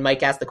thought of it when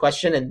Mike asked the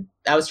question, and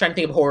I was trying to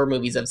think of horror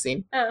movies I've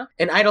seen. Oh.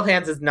 And Idle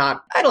Hands is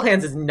not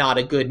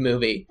a good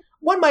movie.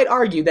 One might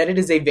argue that it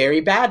is a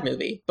very bad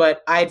movie,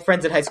 but I had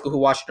friends in high school who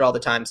watched it all the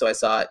time, so I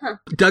saw it. Huh.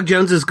 Doug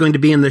Jones is going to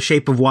be in The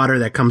Shape of Water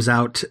that comes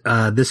out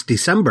this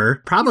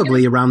December,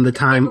 probably around the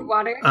time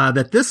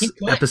that this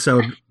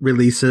episode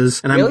releases,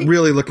 and I'm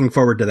really looking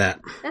forward to that.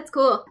 That's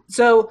cool.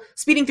 So,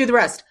 speeding through the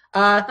rest.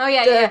 So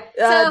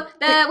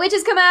the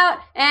witches come out,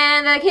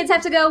 and the kids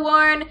have to go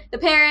warn the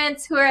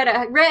parents who are at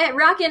a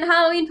rockin'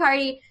 Halloween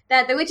party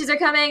that the witches are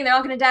coming, they're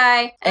all gonna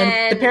die.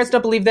 And the parents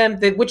don't believe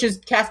them. The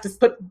witches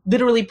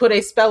literally put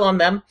a spell on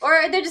them.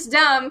 Or they're just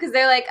dumb, because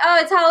they're like, oh,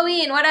 it's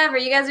Halloween, whatever,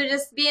 you guys are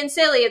just being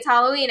silly, it's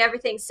Halloween,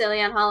 everything's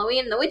silly on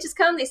Halloween. And the witches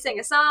come, they sing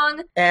a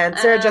song. And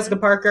Sarah Jessica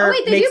Parker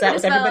makes out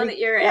with everybody.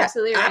 You're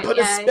absolutely right. I put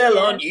a spell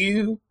on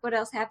you. What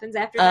else happens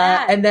after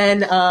that? And then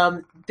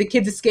the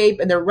kids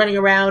escape, and they're running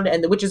around,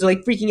 and the witches are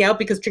like freaking out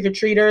because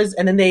trick-or-treaters,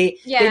 and then they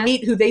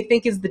meet who they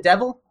think is the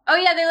devil. Oh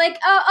yeah, they're like,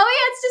 oh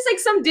yeah, it's just like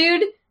some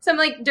dude, some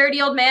like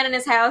dirty old man in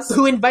his house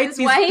who invites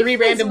these 3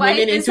 random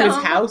women into his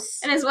house,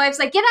 and his wife's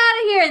like, get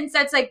out of here, and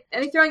starts like,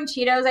 are they throwing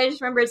Cheetos? I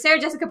just remembered Sarah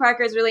Jessica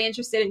Parker is really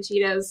interested in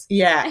Cheetos.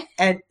 Yeah,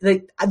 and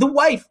the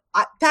wife,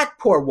 that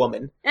poor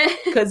woman,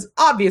 because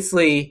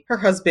obviously her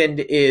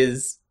husband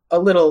is a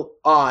little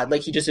odd.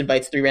 Like, he just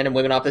invites 3 random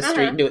women off the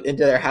street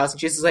into their house,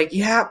 and she's just like,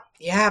 yeah,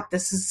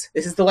 this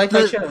is the life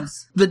I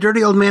chose. The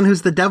dirty old man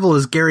who's the devil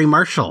is Gary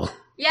Marshall.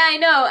 Yeah, I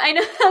know.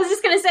 I was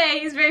just going to say,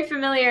 he's very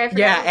familiar.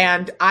 Yeah,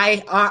 and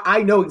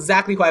I know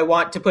exactly who I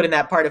want to put in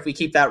that part if we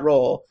keep that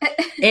role.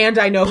 And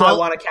I know who I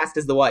want to cast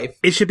as the wife.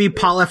 It should be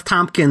Paul F.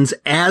 Tompkins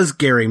as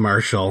Gary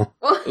Marshall.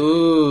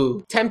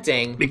 Ooh,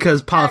 tempting.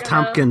 Because Paul F.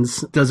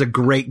 Tompkins does a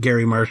great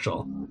Gary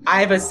Marshall. I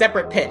have a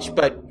separate pitch,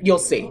 but you'll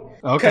see.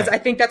 Okay. Because I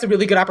think that's a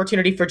really good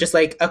opportunity for just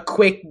like a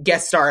quick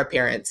guest star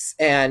appearance.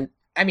 And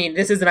I mean,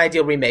 this is an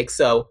ideal remake,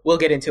 so we'll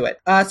get into it.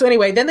 So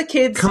anyway, then the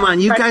kids... Come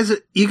on, you guys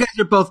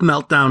are both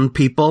meltdown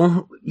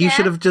people. You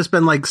should have just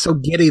been like so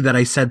giddy that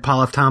I said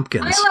Paul F.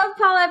 Tompkins. I love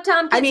Paul F.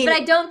 Tompkins, but I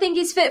don't think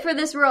he's fit for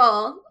this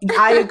role.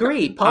 I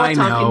agree. Paul F.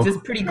 Tompkins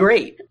is pretty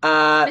great.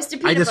 Mr.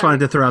 Peanut I just wanted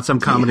to throw out some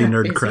comedy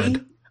nerd cred.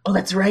 He? Oh,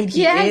 that's right,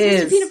 he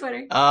is. Mr. Peanut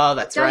Butter. Oh,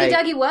 that's right.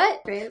 Doggy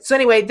what? So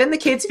anyway, then the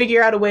kids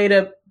figure out a way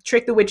to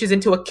trick the witches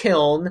into a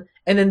kiln,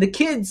 and then the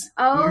kids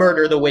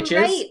murder the witches.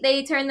 Right,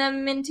 they turn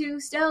them into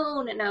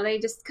stone, and now they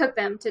just cook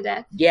them to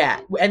death. Yeah,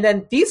 and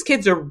then these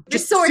kids are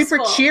just super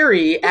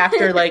cheery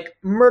after, like,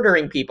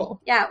 murdering people.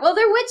 Yeah, well,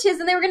 they're witches,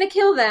 and they were going to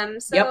kill them,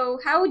 so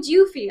how would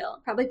you feel?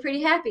 Probably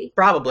pretty happy.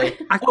 Probably.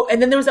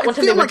 And then there was that one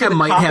time I feel like I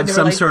might have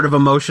some sort of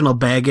emotional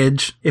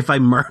baggage if I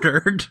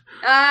murdered.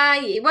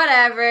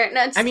 Whatever.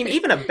 No, I mean,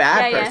 even a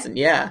bad person,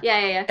 yeah.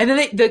 Yeah. And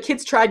then the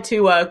kids tried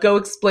to go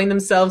explain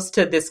themselves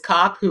to this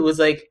cop who was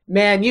like,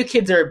 man, you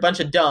kids are a bunch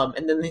of dumb.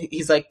 And then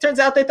he's like, turns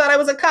out they thought I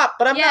was a cop,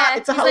 but I'm not.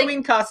 It's a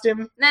Halloween costume.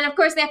 And then, of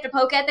course, they have to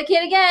poke at the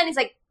kid again. He's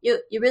like, you're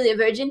really a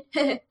virgin?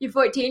 You're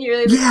 14, you're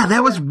really a virgin? Yeah,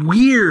 that was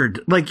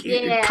weird. Like,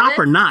 cop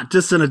or not,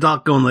 just an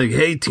adult going like,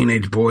 hey,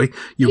 teenage boy,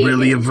 you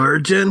really a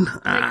virgin?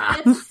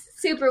 It's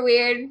super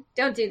weird.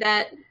 Don't do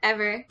that,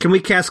 ever. Can we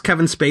cast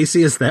Kevin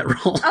Spacey as that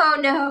role? Oh,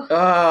 no.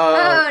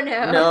 Oh,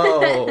 no.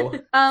 No.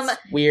 It's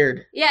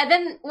weird. Yeah,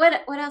 then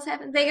what else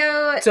happens? They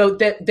go... So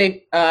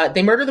they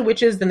murder the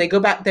witches, then they go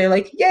back, they're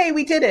like, yay,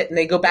 we did it! And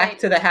they go back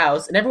to the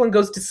house, and everyone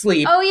goes to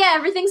sleep. Oh, yeah,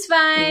 everything's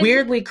fine.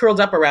 Weirdly curled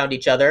up around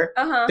each other.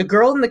 The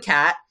girl and the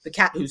cat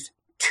who's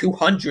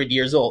 213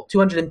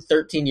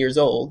 years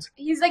old.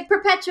 He's like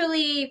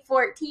perpetually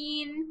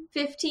 14,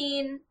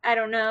 15, I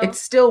don't know.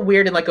 It's still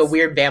weird in like a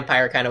weird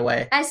vampire kind of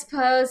way. I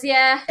suppose,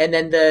 yeah. And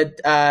then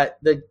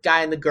the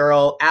guy and the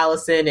girl,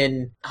 Allison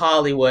and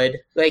Hollywood,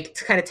 like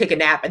to kind of take a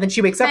nap. And then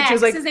she wakes up and she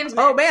was like,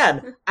 oh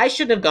man, I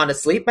shouldn't have gone to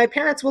sleep. My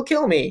parents will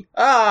kill me.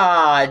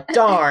 Ah,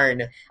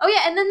 darn. Oh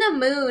yeah, and then the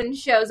moon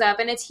shows up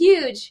and it's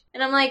huge.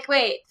 And I'm like,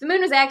 wait, the moon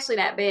was actually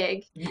that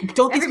big.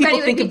 Don't these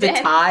people think of the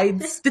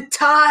tides? The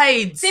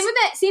tides! Same with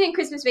that scene in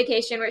Christmas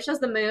Vacation where it shows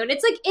the moon.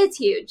 It's like, it's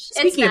huge.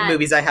 Speaking of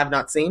movies I have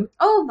not seen.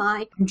 Oh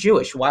my. I'm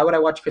Jewish. Why would I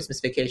watch Christmas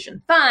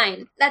Vacation?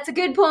 Fine. That's a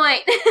good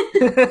point.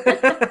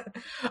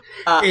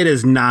 It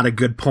is not a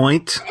good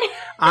point.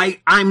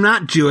 I'm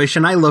not Jewish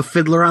and I love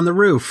Fiddler on the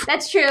Roof.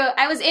 That's true.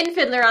 I was in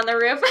Fiddler on the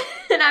Roof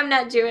and I'm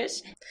not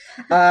Jewish.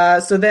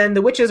 So then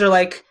the witches are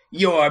like,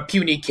 your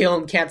puny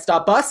kiln can't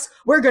stop us.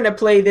 We're going to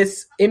play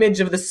this image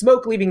of the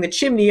smoke leaving the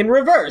chimney in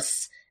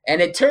reverse. And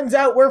it turns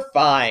out we're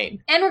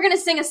fine. And we're going to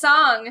sing a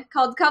song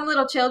called Come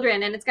Little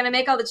Children, and it's going to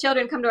make all the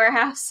children come to our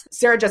house.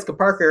 Sarah Jessica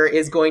Parker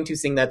is going to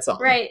sing that song.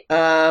 Right.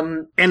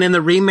 And in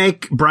the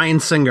remake,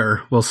 Bryan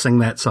Singer will sing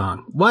that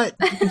song. What?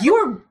 You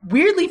are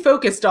weirdly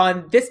focused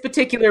on this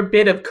particular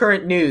bit of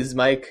current news,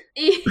 Mike.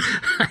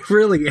 I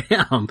really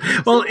am.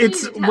 Well,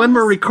 it's when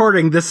we're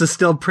recording, this is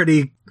still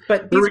pretty...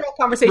 But these are all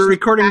conversations we're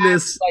recording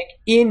this like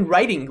in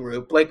writing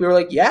group. Like we were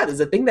like, yeah, there's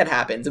a thing that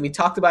happens, and we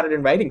talked about it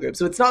in writing group.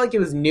 So it's not like it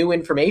was new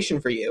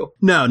information for you.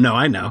 No,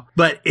 I know,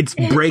 but it's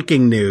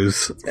breaking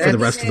news for the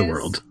rest of the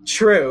world.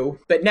 True,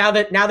 but now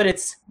that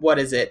it's what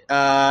is it?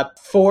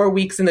 4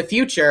 weeks in the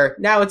future.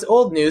 Now it's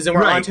old news, and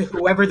we're on to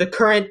whoever the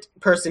current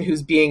person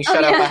who's being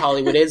shut up by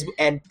Hollywood is,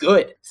 and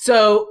good.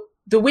 So.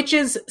 The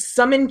witches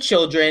summon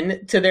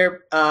children to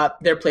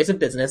their place of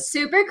business.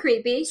 Super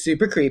creepy.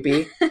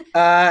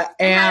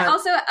 And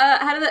also,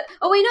 how do the...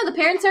 Oh, wait, no, the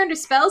parents are under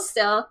spell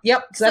still.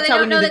 Yep, so that's how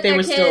we knew that they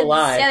were still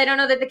alive. Yeah, they don't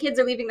know that the kids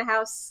are leaving the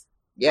house.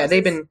 Yeah,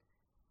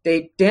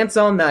 they dance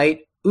all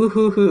night. Ooh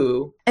hoo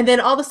hoo. And then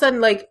all of a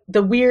sudden, like,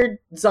 the weird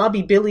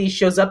zombie Billy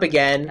shows up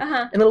again.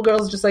 And the little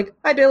girl's just like,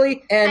 hi,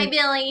 Billy. And hi,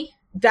 Billy.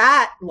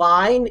 That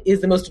line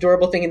is the most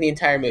adorable thing in the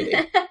entire movie.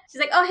 She's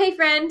like, oh, hey,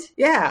 friend.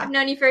 Yeah. I've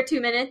known you for 2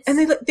 minutes. And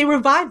they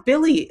revive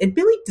Billy, and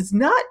Billy does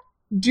not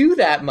do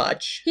that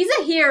much. He's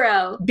a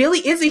hero. Billy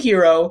is a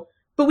hero,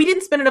 but we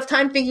didn't spend enough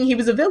time thinking he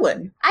was a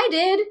villain. I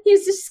did. He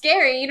was just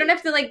scary. You don't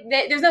have to, like,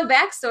 there's no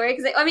backstory.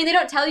 Cause they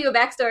don't tell you a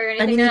backstory or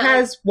anything. I mean, he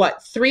has,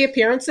 3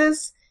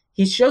 appearances?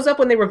 He shows up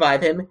when they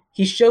revive him.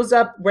 He shows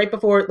up right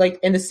before, like,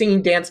 in the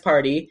singing dance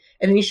party.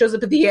 And then he shows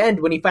up at the end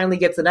when he finally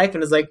gets the knife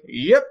and is like,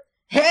 yep.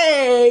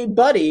 Hey,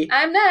 buddy.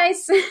 I'm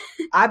nice.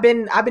 I've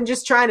been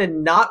just trying to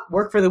not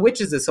work for the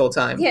witches this whole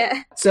time.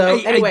 Yeah. So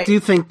anyway, I do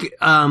think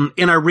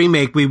in our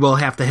remake we will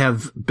have to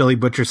have Billy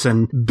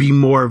Butcherson be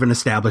more of an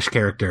established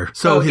character.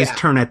 So his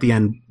turn at the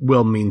end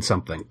will mean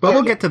something. But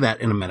we'll get to that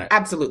in a minute.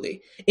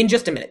 Absolutely. In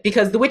just a minute.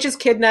 Because the witches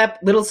kidnap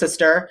little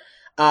sister.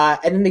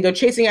 And then they go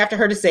chasing after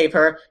her to save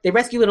her. They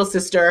rescue little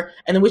sister,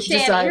 and the witches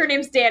decide... Her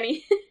name's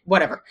Danny.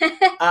 Whatever.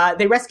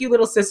 They rescue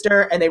little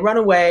sister, and they run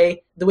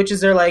away. The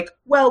witches are like,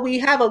 well, we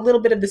have a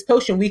little bit of this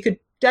potion. We could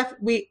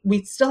we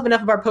still have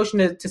enough of our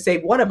potion to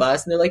save one of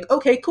us. And they're like,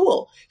 okay,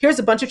 cool. Here's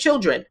a bunch of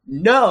children.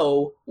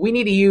 No, we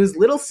need to use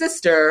little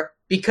sister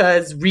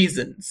because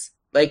reasons.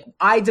 Like,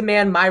 I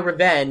demand my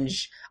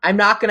revenge. I'm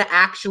not going to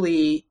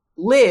actually...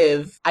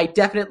 live. I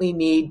definitely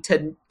need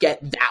to get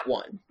that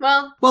one.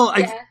 Well,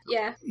 I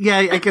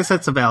guess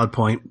that's a valid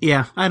point.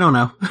 Yeah, I don't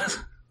know.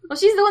 Well,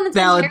 she's the one that's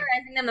been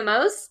terrorizing them the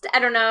most. I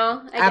don't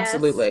know.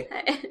 Absolutely.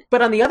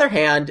 But on the other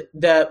hand,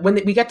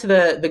 when we get to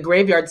the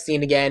graveyard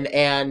scene again,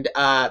 and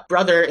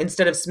brother,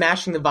 instead of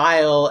smashing the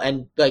vial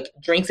and like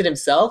drinks it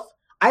himself,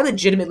 I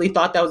legitimately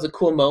thought that was a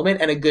cool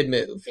moment and a good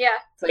move. Yeah.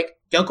 It's like,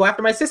 don't go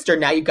after my sister.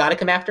 Now you got to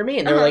come after me.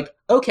 And they're like,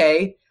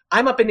 okay,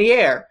 I'm up in the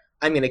air.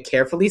 I'm going to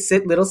carefully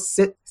set little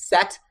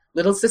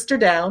sister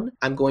down.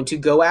 I'm going to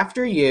go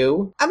after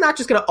you. I'm not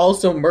just going to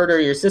also murder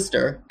your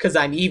sister because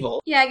I'm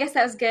evil. Yeah, I guess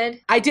that was good.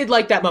 I did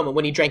like that moment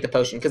when he drank the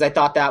potion because I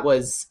thought that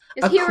was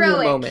a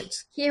cool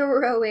moment.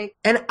 Heroic.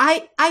 And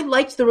I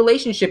liked the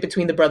relationship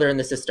between the brother and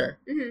the sister.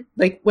 Mm-hmm.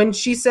 Like when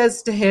she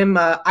says to him,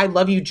 I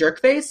love you,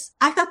 jerkface.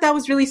 I thought that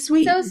was really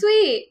sweet. So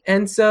sweet.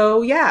 And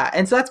so, yeah.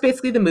 And so that's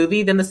basically the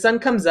movie. Then the sun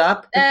comes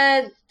up.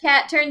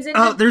 Cat turns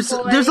into there's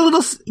boy. There's a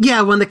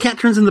little, when the cat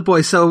turns into the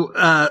boy. So,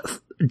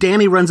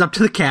 Danny runs up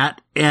to the cat,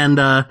 and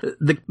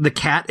the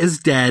cat is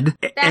dead.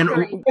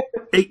 Thackeray.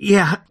 And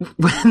yeah,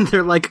 when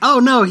they're like, "Oh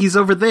no, he's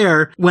over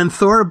there." When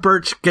Thora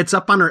Birch gets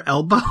up on her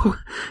elbow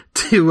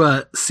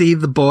to see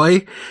the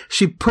boy,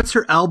 she puts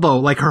her elbow,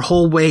 like her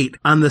whole weight,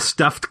 on the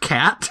stuffed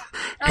cat.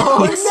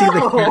 Oh, and you see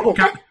the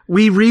cat.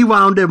 We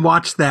rewound and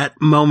watched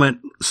that moment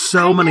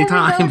so many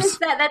times.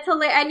 That's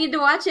hilarious. I need to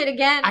watch it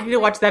again. I need to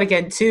watch that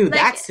again too. Like,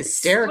 that's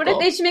hysterical. What if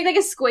they should make like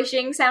a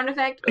squishing sound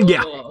effect?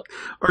 Yeah,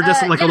 or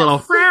just like a little.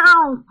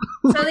 So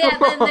yeah,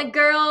 then the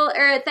girl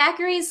or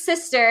Thackeray's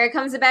sister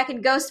comes back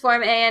in ghost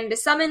form and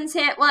summons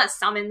him. Well, not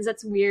summons.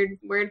 That's a weird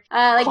word.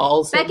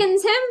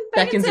 Beckons him.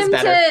 Beckons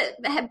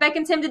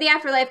him to the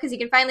afterlife because he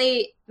can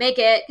finally make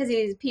it because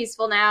he's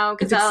peaceful now.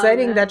 It's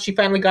exciting that she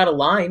finally got a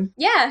line.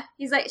 Yeah,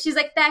 she's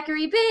like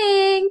Thackeray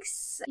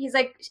Binks. He's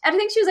like, I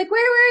think she was like,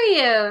 where were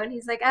you? And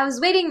he's like, I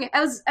was waiting. I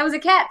was a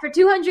cat for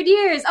 200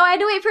 years. I had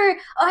to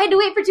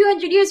wait for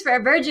 200 years for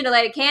a virgin to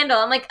light a candle.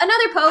 I'm like,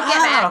 another poke,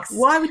 Max.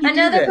 Why would you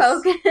another do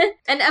this? Poke?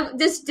 And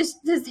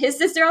does his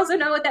sister also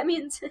know what that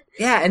means?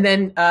 Yeah, and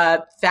then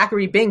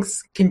Thackeray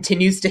Binks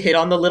continues to hit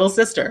on the little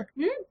sister.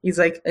 He's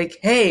like,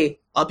 hey,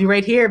 I'll be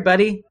right here,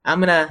 buddy. I'm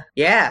gonna,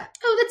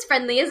 Oh, that's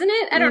friendly, isn't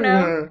it? I don't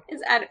know.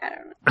 I don't know.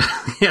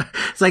 Yeah,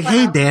 it's like,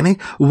 hey, Danny,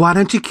 why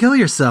don't you kill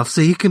yourself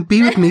so you can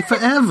be with me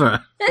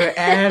forever?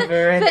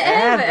 Forever and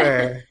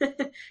ever.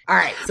 All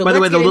right. So by the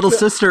way, the little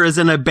sister is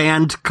in a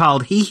band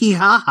called Hee Hee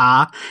Ha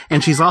Ha,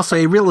 and she's also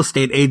a real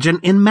estate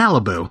agent in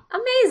Malibu.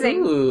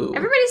 Amazing. Ooh.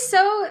 Everybody's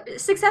so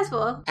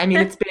successful. I mean,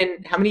 it's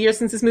been how many years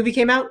since this movie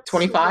came out?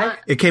 25?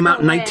 It came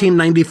out in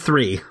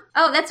 1993.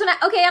 Oh, that's when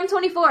I'm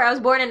 24. I was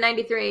born in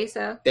 93,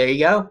 so. There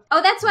you go.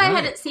 Oh, that's why I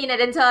hadn't seen it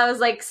until I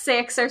was like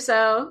 6 or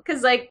so,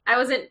 because like I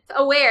wasn't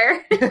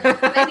aware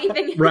of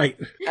anything. Right.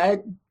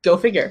 Go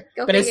figure.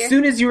 As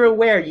soon as you were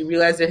aware, you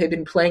realized it had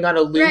been playing on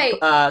a loop,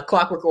 right.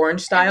 Clockwork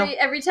Orange style.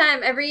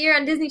 Every year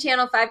on Disney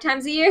Channel, 5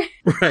 times a year.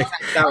 Right.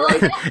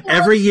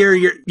 Every year,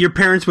 your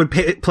parents would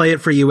play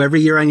it for you every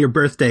year on your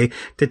birthday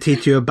to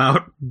teach you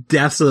about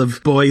deaths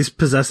of boys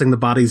possessing the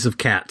bodies of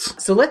cats.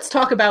 So let's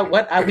talk about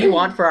what we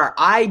want for our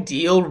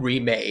ideal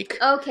remake.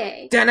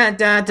 Okay.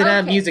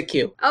 Da-da-da-da-da, music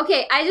cue.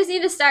 Okay, I just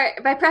need to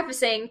start by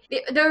prefacing.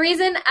 The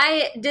reason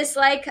I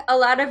dislike a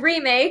lot of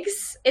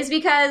remakes is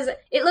because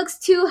it looks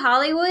too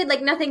Hollywood.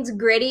 Like nothing's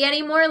gritty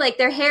anymore. Like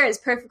their hair is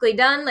perfectly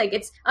done. Like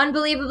it's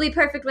unbelievably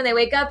perfect when they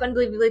wake up,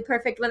 unbelievably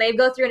perfect when they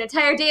go through an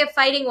entire day of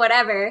fighting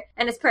whatever,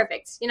 and it's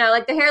perfect. You know,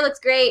 like their hair looks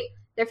great.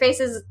 Their face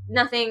is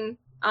nothing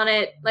on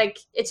it. Like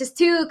it's just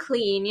too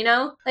clean, you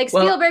know? Like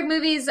Spielberg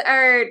movies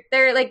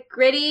they're like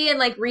gritty and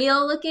like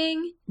real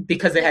looking.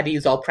 Because they had to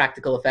use all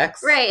practical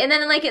effects. Right. And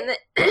then like in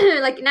the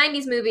like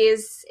 90s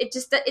movies, it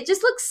just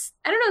looks,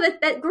 I don't know,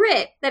 that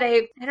grit that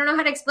I don't know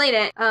how to explain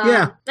it.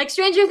 Like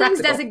Stranger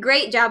Things does a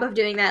great job of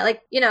doing that.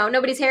 Like, you know,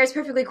 nobody's hair is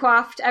perfectly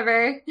coiffed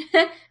ever.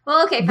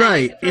 Well, okay, fine.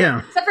 Right,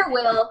 except for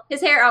Will.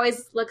 His hair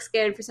always looks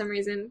good for some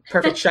reason.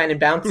 Perfect shine and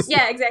bounce.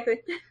 Yeah, exactly.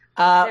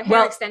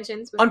 Hair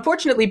extensions.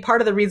 Unfortunately,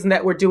 part of the reason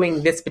that we're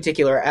doing this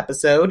particular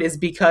episode is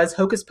because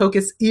Hocus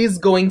Pocus is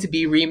going to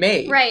be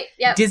remade. Right,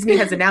 yep. Disney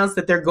has announced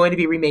that they're going to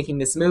be remaking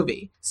this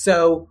movie.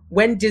 So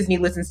when Disney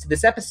listens to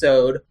this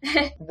episode,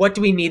 what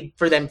do we need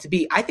for them to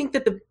be? I think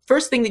that the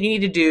first thing that you need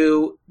to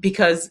do,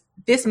 because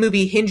this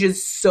movie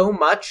hinges so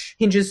much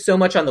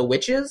on the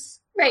witches,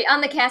 Right,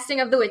 on the casting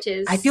of the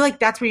witches. I feel like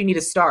that's where you need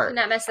to start. To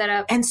not mess that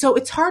up. And so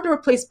it's hard to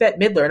replace Bette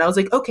Midler. And I was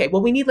like, okay,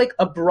 well, we need like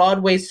a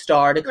Broadway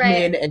star to come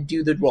in and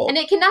do the role. And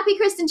it cannot be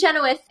Kristen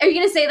Chenoweth. Are you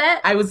going to say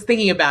that? I was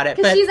thinking about it.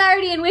 Because she's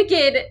already in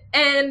Wicked,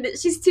 and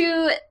she's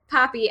too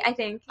poppy, I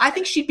think. I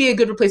think she'd be a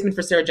good replacement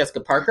for Sarah Jessica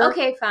Parker.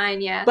 Okay,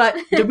 fine, yeah. But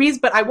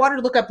I wanted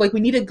to look up, like, we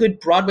need a good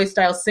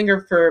Broadway-style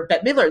singer for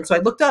Bette Midler. And so I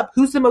looked up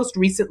who's the most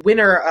recent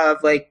winner of,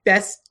 like,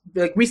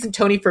 recent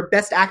Tony for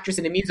Best Actress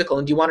in a Musical.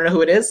 And do you want to know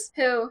who it is?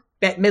 Who?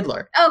 Bette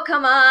Midler. Oh,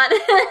 come on.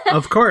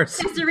 Of course.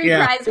 Just to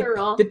reprise her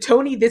role. The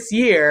Tony this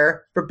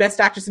year for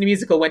Best Actress in a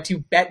Musical went to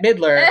Bette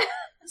Midler.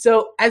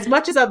 So as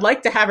much as I'd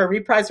like to have her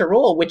reprise her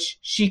role, which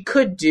she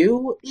could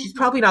do, she's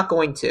probably not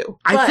going to.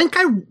 I think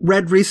I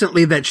read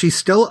recently that she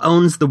still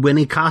owns the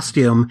Winnie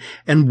costume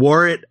and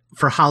wore it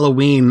for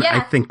Halloween,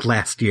 I think,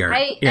 last year.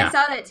 I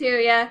saw that too,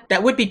 yeah.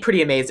 That would be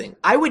pretty amazing.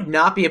 I would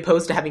not be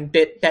opposed to having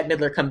Bette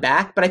Midler come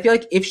back, but I feel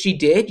like if she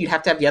did, you'd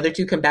have to have the other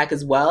two come back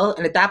as well.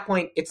 And at that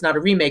point, it's not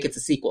a remake, it's a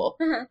sequel.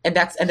 And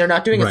they're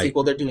not doing a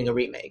sequel, they're doing a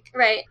remake.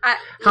 Right.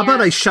 How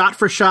about a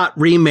shot-for-shot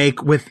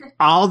remake with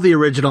all the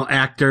original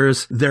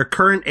actors, their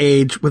current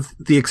age, with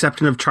the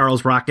exception of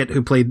Charles Rocket,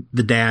 who played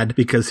the dad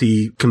because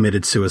he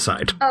committed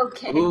suicide.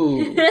 Okay.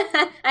 Ooh.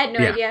 I had no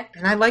idea.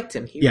 And I liked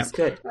him. He was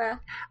good. Wow.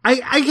 I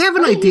have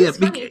an idea.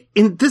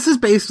 This is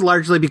based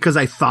largely because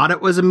I thought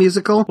it was a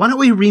musical. Why don't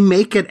we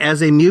remake it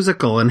as a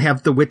musical and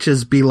have the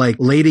witches be like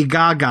Lady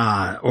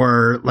Gaga,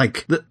 or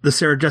like the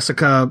Sarah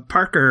Jessica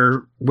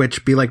Parker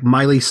witch be like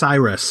Miley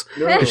Cyrus,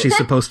 because she's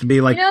supposed to be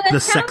like the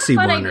sexy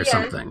one or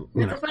something.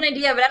 That's a fun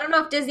idea, but I don't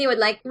know if Disney would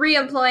like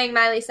re-employing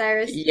Miley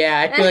Cyrus.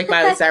 Yeah, I feel like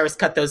Miley Cyrus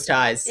cut those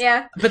ties.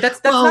 Yeah. But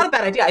that's not a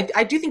bad idea.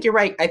 I do think you're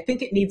right. I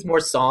think it needs more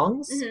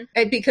songs.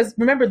 Because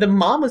remember, the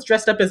mom was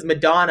dressed up as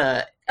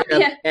Madonna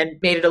and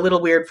made it a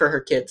little weird for her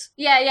kids.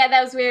 Yeah,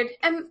 that was weird.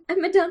 I'm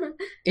Madonna.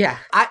 Yeah.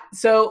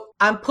 So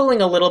I'm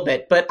pulling a little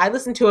bit, but I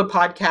listened to a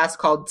podcast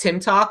called Tim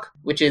Talk,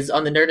 which is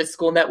on the Nerdist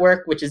School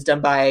Network, which is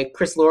done by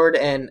Chris Lord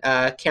and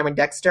Cameron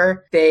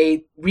Dexter.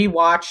 They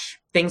rewatch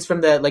things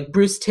from the like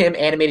Bruce Timm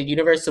animated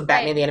universe, so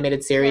Batman the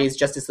Animated Series,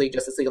 Justice League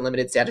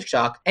Unlimited, Static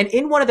Shock. And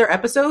in one of their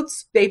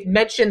episodes, they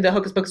mentioned the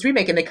Hocus Pocus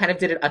remake, and they kind of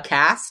did a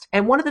cast.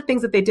 And one of the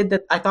things that they did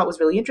that I thought was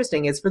really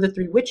interesting is for the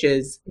three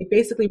witches, they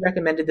basically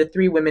recommended the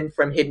three women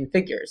from Hidden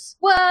Figures.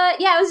 Well,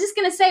 yeah, I was just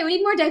going to say, we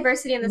need more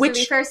diversity in this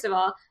movie, first of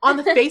all. On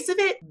the face of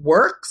it,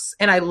 works,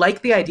 and I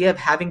like the idea of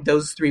having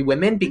those three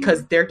women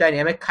because their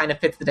dynamic kind of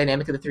fits the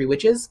dynamic of the three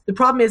witches. The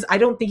problem is, I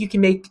don't think you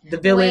can make the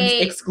villains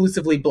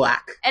exclusively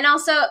black. And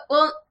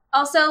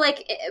also,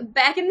 like,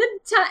 back in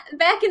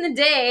the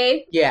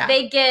day,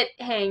 they get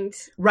hanged.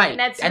 Right, and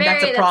that's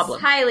a problem.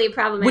 That's highly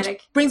problematic.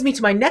 Which brings me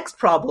to my next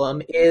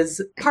problem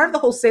is part of the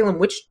whole Salem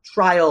witch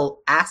trial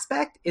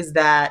aspect is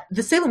that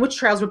the Salem witch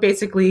trials were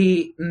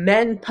basically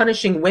men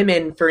punishing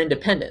women for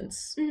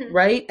independence,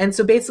 right? And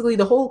so basically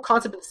the whole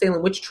concept of the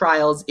Salem witch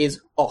trials is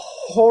a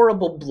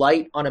horrible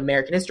blight on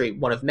American history,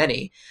 one of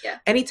many. Yeah.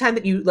 Anytime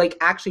that you like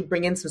actually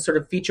bring in some sort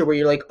of feature where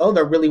you're like, oh,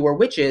 there really were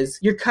witches,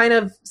 you're kind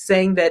of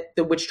saying that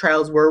the witch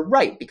trials were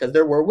right because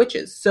there were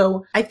witches.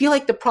 So I feel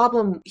like the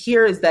problem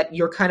here is that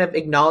you're kind of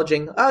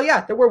acknowledging, oh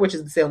yeah, there were witches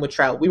in the Salem witch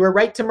trial. We were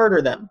right to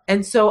murder them.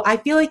 And so I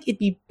feel like it'd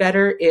be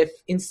better if,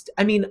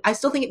 I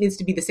still think it needs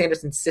to be the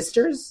Sanderson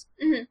sisters,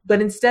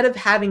 but instead of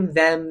having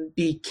them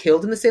be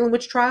killed in the Salem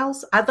witch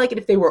trials, I'd like it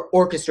if they were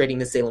orchestrating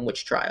the Salem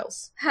witch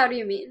trials. How do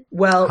you mean?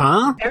 Well,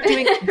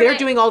 they're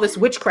doing all this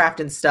witchcraft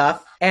and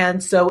stuff.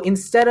 And so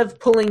instead of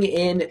pulling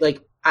in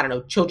like, I don't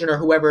know, children or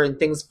whoever and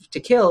things to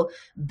kill,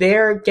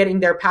 they're getting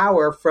their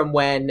power from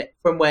when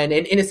an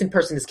innocent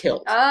person is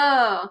killed.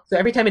 Oh. So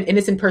every time an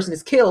innocent person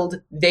is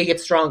killed, they get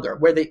stronger,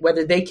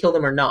 whether they kill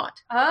them or not.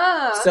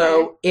 Oh.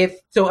 Okay.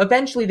 So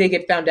eventually they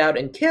get found out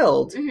and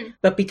killed,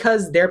 but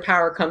because their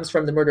power comes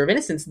from the murder of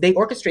innocents, they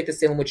orchestrate the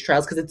Salem witch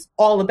trials because it's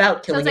all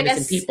about killing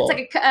innocent people.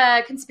 It's like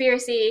a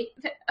conspiracy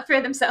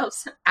for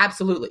themselves.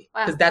 Absolutely.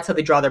 Because that's how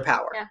they draw their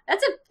power. Yeah.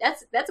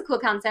 That's a cool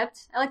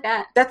concept. I like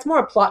that. That's more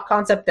a plot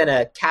concept than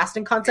a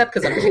casting concept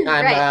because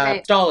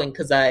I'm stalling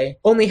because I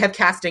only have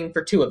casting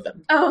for two of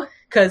them. Oh.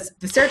 Because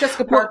the Sarah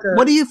Jessica Parker...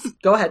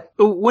 Go ahead.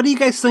 What do you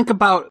guys think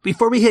about,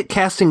 before we hit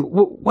casting,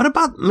 what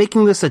about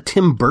making this a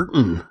Tim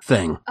Burton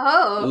thing?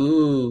 Oh.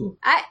 Ooh.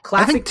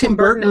 I think Tim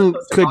Burton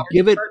could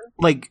give it,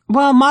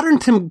 modern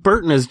Tim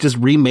Burton is just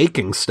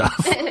remaking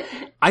stuff.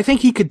 I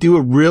think he could do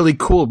a really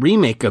cool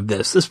remake of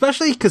this,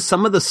 especially because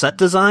some of the set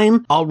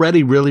design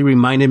already really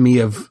reminded me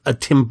of a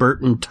Tim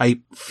Burton type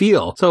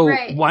feel. So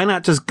why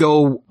not just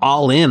go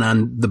all in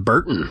on the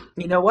Burton?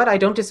 You know what? I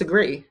don't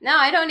disagree. No,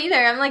 I don't either.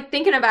 I'm like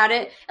thinking about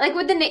it. Like,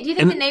 do you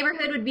think the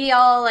neighborhood would be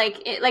all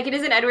like it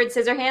is in Edward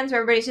Scissorhands,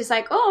 where everybody's just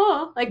like,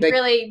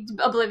 really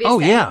oblivious? Oh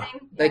yeah,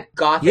 like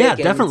gothic. Yeah,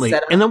 definitely.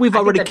 And then we've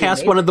already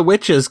cast one of the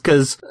witches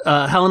because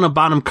Helena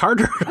Bonham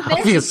Carter,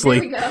 obviously.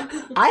 There we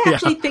go. I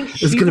actually think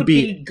she would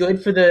be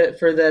good for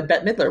for the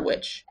Bette Midler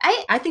witch.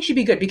 I think she'd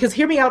be good because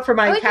hear me out for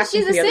my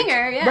casting. She's a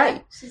singer, yeah.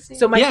 Right.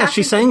 So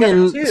she sang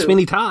in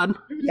Sweeney Todd.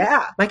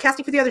 Yeah, my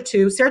casting for the other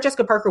two, Sarah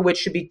Jessica Parker witch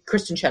should be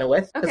Kristen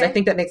Chenoweth because I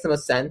think that makes the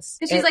most sense.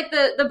 She's like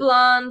the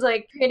blonde,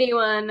 like pretty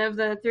one of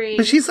the three.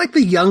 But she's like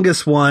the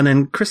youngest one,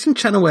 and Kristen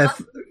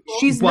Chenoweth,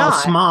 she's while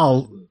not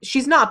small.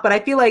 She's not, but I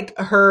feel like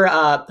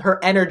her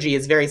energy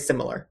is very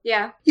similar.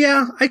 Yeah.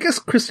 Yeah, I guess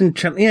Kristen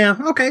Chenoweth. Yeah,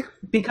 okay.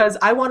 Because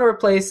I want to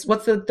replace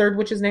what's the third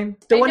witch's name?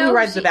 The one who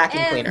rides the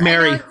vacuum cleaner.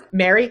 Mary.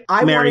 Mary.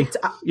 I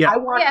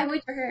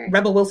want her.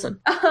 Rebel Wilson.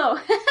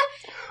 Oh.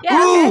 Yeah,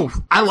 ooh, okay.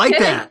 I like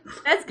that.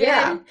 That's good.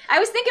 Yeah. I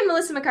was thinking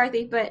Melissa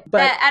McCarthy, but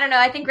I don't know.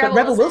 I think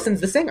Rebel Wilson's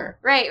the singer.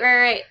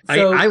 Right.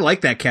 So, I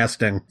like that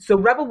casting. So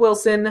Rebel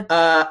Wilson,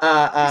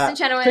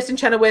 Kristen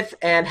Chenoweth,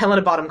 and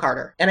Helena Bonham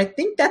Carter. And I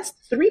think that's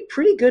 3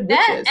 pretty good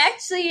witches.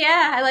 Actually,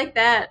 yeah, I like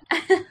that.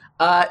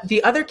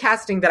 The other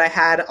casting that I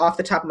had off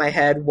the top of my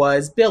head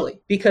was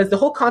Billy. Because the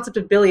whole concept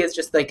of Billy is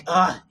just like,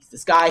 he's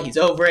this guy, he's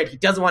over it, he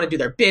doesn't want to do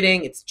their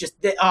bidding, it's just,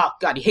 oh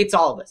god, he hates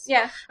all of us.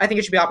 Yeah. I think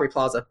it should be Aubrey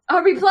Plaza.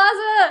 Aubrey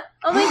Plaza!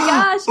 Oh my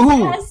gosh,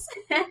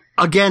 yes!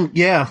 Again,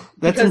 yeah,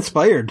 that's because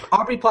inspired.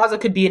 Aubrey Plaza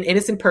could be an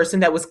innocent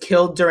person that was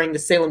killed during the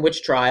Salem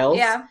witch trials.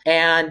 Yeah.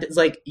 And it's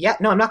like, yeah,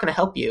 no, I'm not going to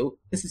help you.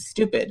 This is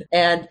stupid.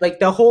 And like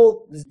the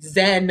whole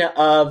zen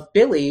of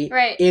Billy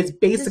is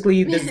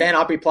basically the zen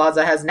Aubrey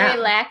Plaza has now. Very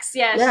lax,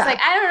 yeah. She's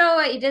like, I don't know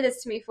what you did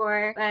this to me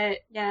for, but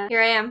yeah,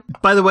 here I am.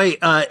 By the way,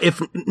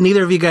 if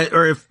neither of you guys,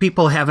 or if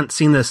people haven't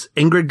seen this,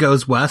 Ingrid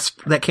Goes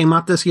West that came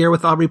out this year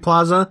with Aubrey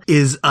Plaza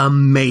is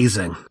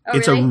amazing. Oh,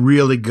 it's a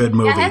really good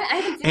movie. Yeah, I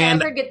haven't seen it.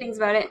 I've heard good things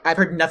about it. I've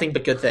heard nothing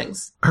but good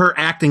things. Her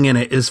acting in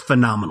it is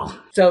phenomenal.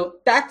 So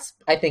that's,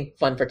 I think,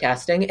 fun for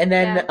casting. And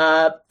then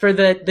for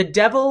the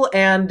devil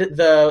and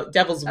the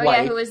devil's wife.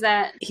 Yeah, who was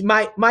that?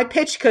 My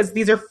pitch, because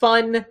these are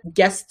fun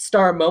guest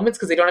star moments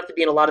because they don't have to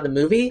be in a lot of the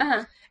movie.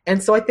 Uh-huh.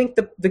 And so I think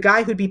the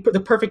guy who'd be the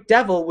perfect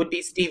devil would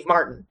be Steve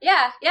Martin.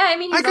 Yeah, I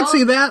mean, I can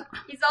see that.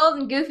 He's old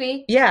and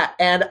goofy. Yeah,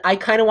 and I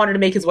kind of wanted to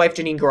make his wife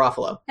Janine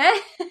Garofalo.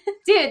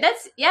 Dude,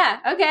 that's,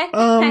 okay.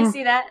 I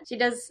see that. She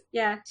does,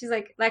 she's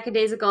like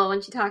lackadaisical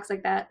when she talks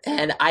like that.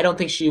 And I don't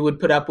think she would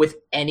put up with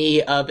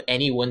any of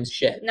anyone's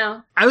shit.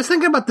 No. I was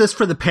thinking about this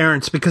for the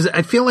parents because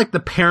I feel like the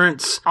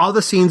parents, all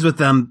the scenes with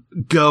them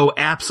go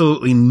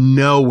absolutely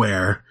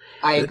nowhere.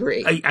 I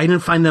agree. I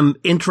didn't find them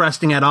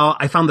interesting at all.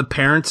 I found the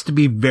parents to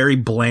be very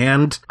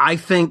bland. I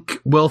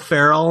think Will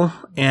Ferrell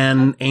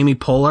and Amy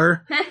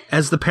Poehler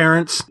as the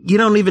parents, you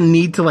don't even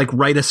need to like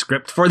write a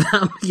script for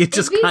them. You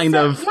just kind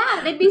of...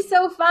 Yeah, they'd be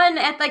so fun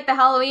at like the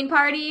Halloween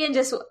party and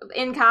just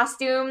in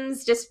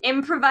costumes, just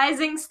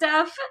improvising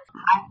stuff.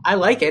 I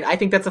like it. I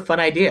think that's a fun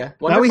idea.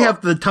 Wonderful. Now we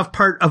have the tough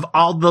part of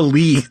all the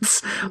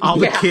leads, all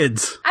the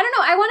kids. I don't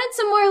know. I wanted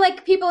some more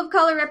like people of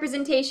color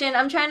representation.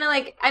 I'm trying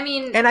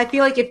to And I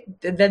feel like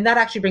then that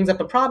actually brings up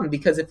a problem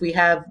because if we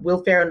have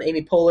Will Ferrell and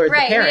Amy Poehler as the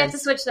parents, we have to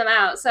switch them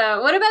out.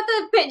 So what about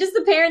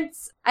the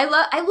parents? I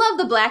love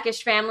the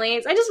Blackish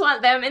families. I just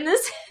want them in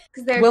this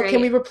because they're great.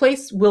 Can we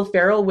replace Will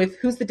Ferrell with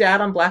who's the dad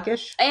on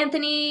Blackish?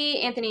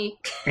 Anthony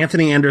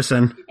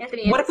Anderson.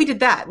 What if we did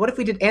that? What if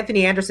we did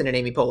Anthony Anderson and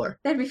Amy Poehler?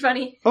 That'd be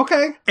funny.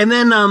 Okay. And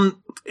then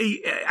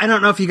I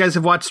don't know if you guys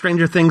have watched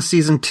Stranger Things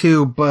season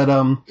 2, but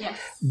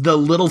the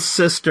little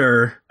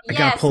sister. I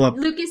gotta pull up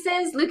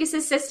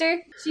Lucas's sister.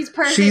 She's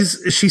perfect.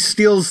 She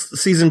steals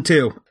season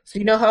 2. So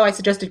you know how I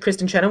suggested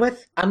Kristen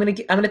Chenoweth? I'm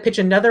gonna pitch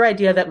another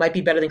idea that might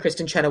be better than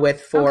Kristen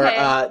Chenoweth for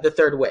the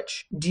third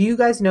witch. Do you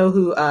guys know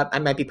who I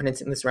might be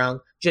pronouncing this wrong?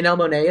 Janelle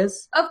Monáe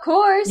is? Of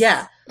course.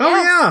 Yeah. Oh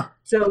yeah.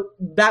 So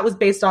that was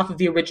based off of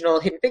the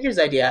original Hidden Figures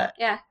idea.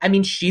 Yeah. I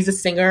mean, she's a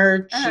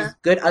singer. She's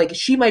good. Like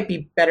she might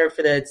be better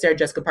for the Sarah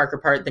Jessica Parker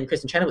part than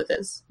Kristen Chenoweth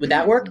is. Would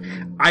that work?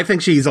 I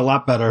think she's a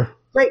lot better.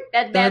 Great.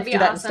 That'd be do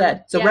that awesome.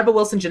 instead. So Rebel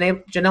Wilson,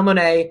 Janelle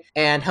Monáe,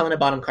 and Helena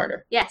Bonham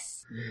Carter.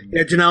 Yes.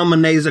 Yeah, Janelle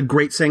Monáe is a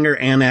great singer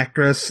and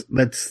actress.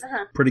 That's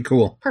pretty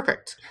cool.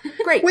 Perfect.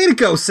 Great. Way to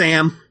go,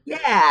 Sam.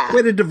 Yeah.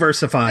 Way to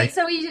diversify.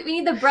 So we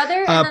need the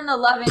brother and then the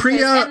love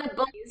interest and the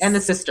boys. And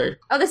the sister.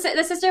 Oh, the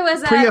sister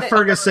was Priya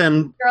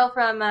Ferguson. Girl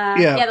from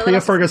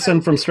Priya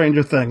Ferguson from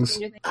Stranger Things.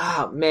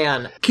 Oh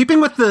man.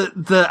 Keeping with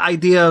the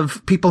idea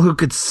of people who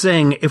could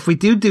sing, if we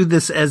do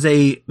this as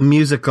a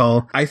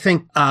musical, I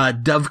think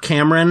Dove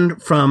Cameron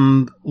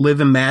from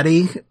Liv and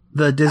Maddie,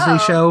 the Disney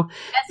show,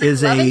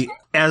 is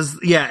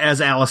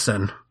as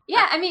Allison.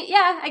 Yeah, I mean,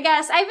 I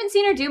guess I haven't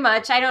seen her do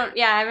much. I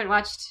haven't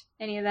watched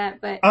any of that,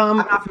 but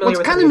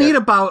what's kind of neat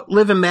about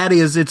Liv and Maddie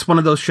is it's one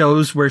of those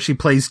shows where she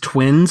plays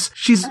twins.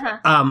 She's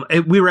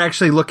we were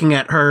actually looking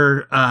at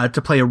her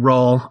to play a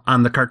role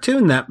on the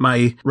cartoon that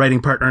my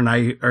writing partner and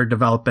I are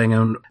developing,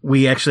 and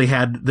we actually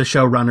had the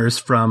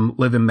showrunners from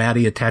Liv and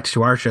Maddie attached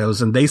to our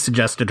shows, and they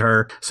suggested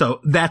her. So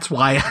that's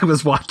why I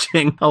was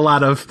watching a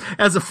lot of,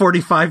 as a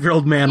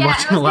 45-year-old man,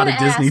 watching a lot of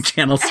Disney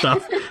Channel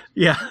stuff.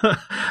 Yeah.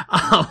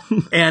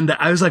 And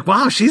I was like,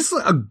 wow, she's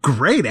a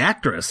great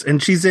actress.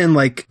 And she's in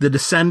like The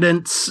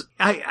Descendants.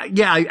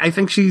 I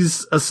think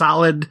she's a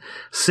solid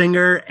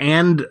singer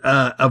and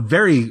a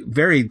very,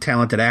 very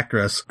talented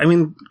actress. I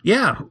mean,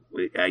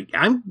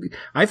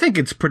 I think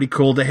it's pretty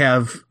cool to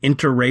have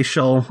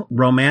interracial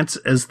romance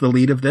as the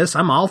lead of this.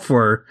 I'm all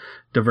for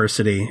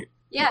diversity.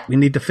 Yeah. We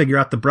need to figure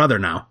out the brother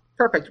now.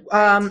 Perfect.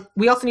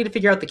 We also need to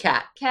figure out the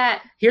cat.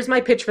 Cat. Here's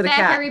my pitch for the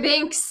cat. Zachary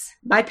Binks.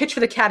 My pitch for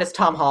the cat is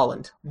Tom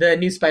Holland, the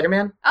new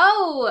Spider-Man.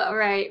 Oh,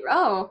 right.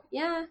 Oh,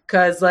 yeah.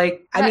 Because,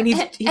 like, I mean, he's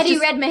Eddie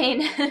just,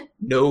 Redmayne.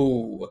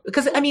 No.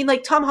 Because, I mean,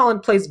 like, Tom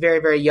Holland plays very,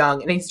 very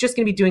young, and he's just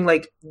going to be doing,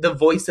 like, the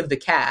voice of the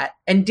cat.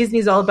 And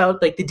Disney's all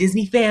about, like, the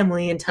Disney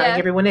family and tying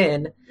everyone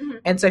in. Mm-hmm.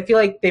 And so I feel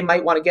like they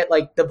might want to get,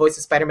 like, the voice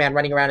of Spider-Man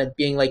running around and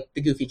being, like,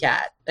 the goofy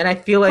cat. And I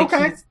feel like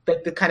he's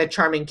the kind of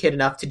charming kid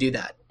enough to do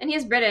that. And he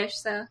is British,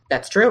 so.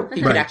 That's true.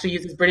 He could actually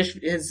use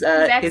his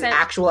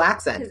actual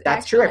accent.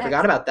 That's true. I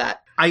forgot about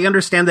that. I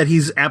understand that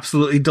he's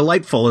absolutely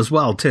delightful as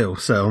well, too.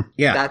 So,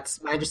 yeah.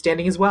 That's my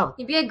understanding as well.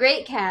 He'd be a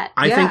great cat.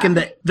 I think in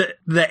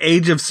the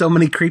age of so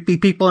many creepy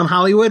people in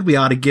Hollywood, we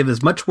ought to give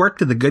as much work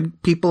to the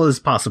good people as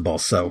possible.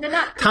 So,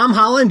 Tom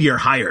Holland, you're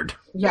hired.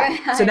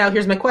 Yeah. So now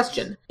here's my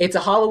question. It's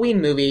a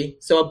Halloween movie,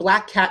 so a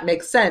black cat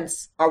makes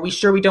sense. Are we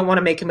sure we don't want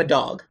to make him a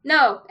dog?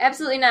 No,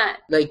 absolutely not.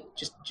 Like,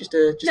 just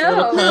a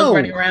little pug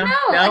running around?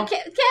 No.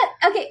 Cat,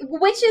 okay,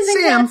 witches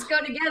and cats go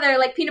together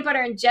like peanut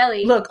butter and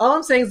jelly. Look, all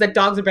I'm saying is that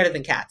dogs are better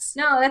than cats.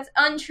 No, that's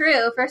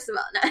untrue, first of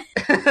all.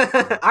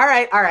 No. All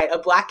right. A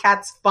black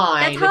cat's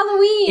fine. That's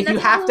Halloween. If you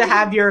have to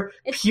have your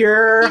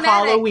pure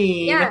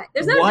Halloween,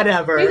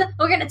 whatever.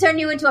 We're going to turn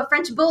you into a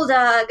French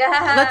bulldog.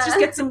 Let's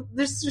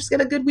just get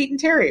a good Wheaten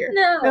Terrier.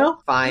 No,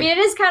 fine. I mean, it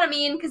is kind of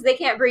mean because they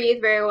can't breathe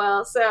very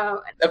well.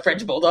 So a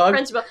French bulldog.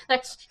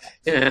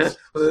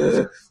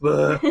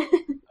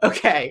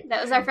 Okay,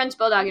 that was our French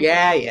bulldog.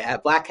 Yeah,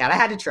 black cat. I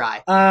had to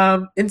try.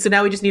 And so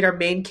now we just need our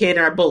main kid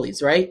and our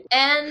bullies, right?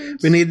 And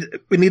we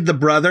need the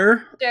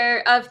brother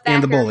of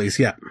and the bullies.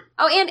 Yeah.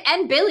 Oh,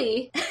 and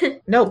Billy.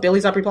 No,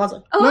 Billy's Aubrey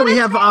Plaza. Oh, no, we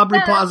have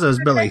Aubrey Plaza as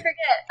Billy. I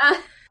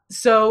forget.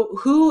 So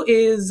who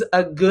is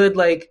a good,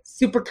 like,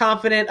 super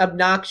confident,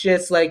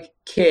 obnoxious, like,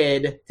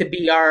 kid to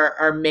be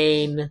our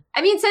main?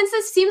 I mean, since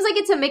this seems like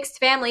it's a mixed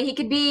family, he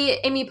could be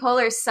Amy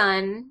Poehler's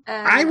son.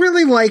 I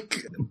really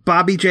like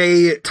Bobby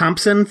J.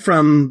 Thompson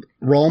from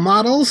Role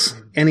Models,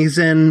 and he's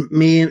in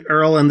Me,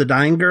 Earl, and the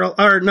Dying Girl.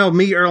 Or no,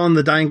 Me, Earl, and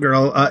the Dying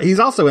Girl. He's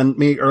also in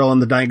Me, Earl,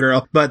 and the Dying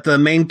Girl, but the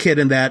main kid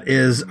in that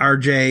is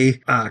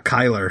R.J.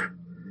 Kyler.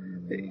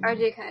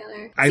 R.J.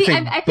 Kyler. I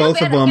think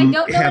both of them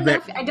have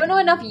that. I don't know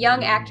enough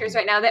young actors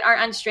right now that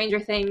aren't on Stranger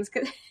Things.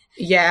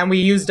 Yeah, and we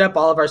used up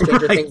all of our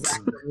Stranger Things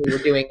when we were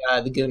doing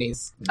the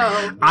Goonies.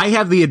 Oh. I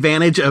have the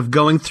advantage of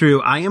going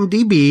through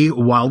IMDb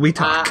while we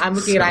talk. I'm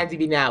looking at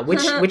IMDb now.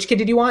 Which kid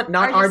did you want?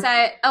 Not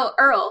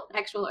Earl.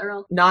 Actual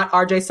Earl. Not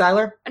R.J.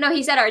 Seiler? Oh, no,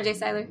 he said R.J.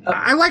 Seiler.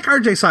 I like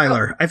R.J.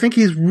 Seiler. I think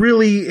he's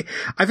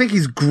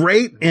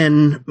great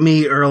in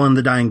Me, Earl, and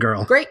the Dying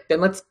Girl. Great.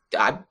 Then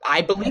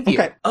I believe you.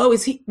 Okay. Oh,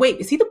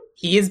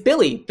 he is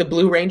Billy, the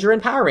Blue Ranger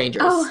in Power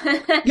Rangers.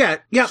 Oh.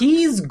 Yeah.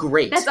 He's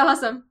great. That's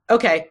awesome.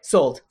 Okay,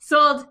 sold.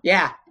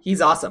 Yeah,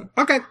 he's awesome.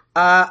 Okay.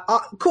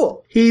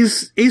 Cool.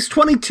 He's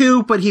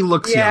 22, but he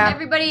looks young.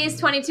 Everybody is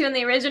 22 in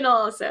the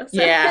original, so.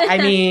 Yeah, I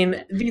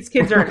mean, these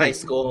kids are in high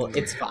school.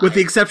 It's fine. With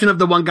the exception of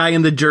the one guy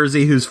in the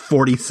jersey who's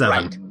 47.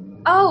 Right.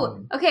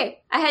 Oh, okay.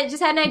 I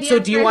just had an idea. So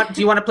do you want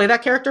to play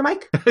that character,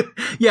 Mike?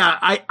 Yeah,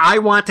 I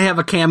want to have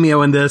a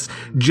cameo in this,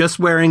 just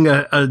wearing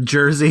a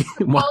jersey,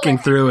 walking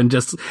through, and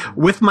just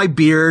with my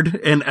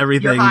beard and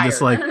everything,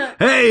 just like,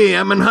 hey,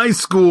 I'm in high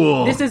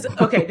school. This is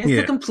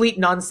a complete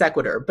non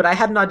sequitur, but I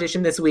had an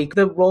audition this week.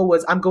 The role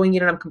was I'm going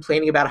in and I'm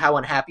complaining about how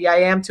unhappy I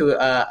am to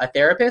a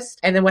therapist,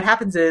 and then what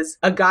happens is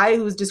a guy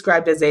who's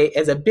described as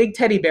a big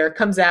teddy bear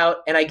comes out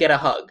and I get a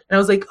hug, and I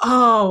was like,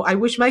 oh, I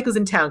wish Mike was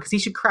in town because he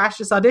should crash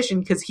this audition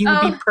because he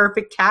would be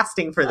perfect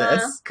casting for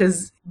this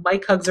because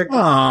Mike hugs are good.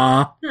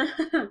 Aww.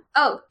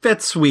 Oh.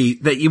 That's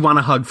sweet that you want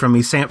a hug from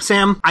me, Sam.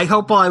 Sam, I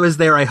hope while I was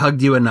there I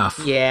hugged you enough.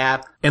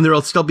 Yeah. And there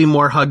will still be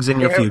more hugs in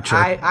your future.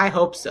 I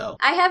hope so.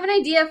 I have an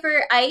idea for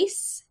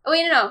Ice. Oh,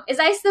 wait, no. Is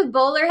Ice the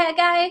bowler hat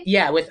guy?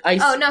 Yeah, with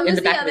Ice in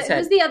the back of his head.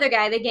 Who's the other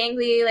guy? The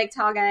gangly, like,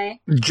 tall guy?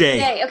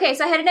 Jay. Okay,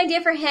 so I had an idea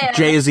for him.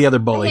 Jay is the other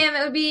bully. For him,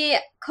 it would be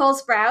Cole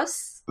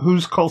Sprouse.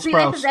 Who's Cole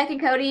Sprouse? Zack and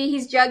Cody.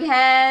 He's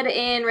Jughead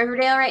in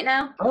Riverdale right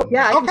now. Oh,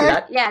 yeah, I can do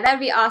that. Yeah, that would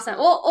be awesome.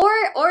 Well,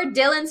 or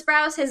Dylan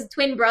Sprouse, his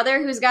twin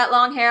brother, who's got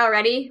long hair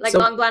already,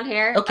 long blonde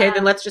hair. Okay,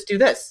 then let's just do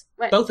this.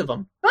 What? Both of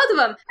them.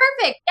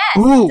 Perfect. Yes.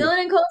 Ooh. Dylan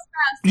and Cole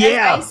Sprouse.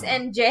 Yeah. Ice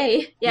and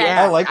Jay. Yes.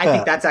 Yeah, I like that. I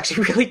think that's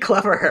actually really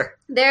clever.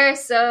 They're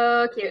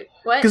so cute.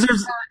 What?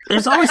 Because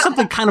there's always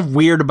something kind of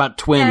weird about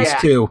twins,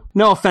 too.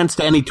 No offense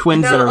to any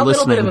twins that are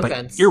listening,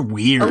 but you're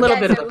weird. A little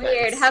bit of offense.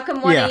 Weird. How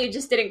come one of you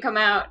just didn't come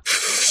out?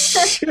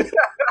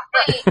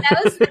 Wait,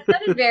 that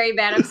sounded very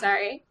bad. I'm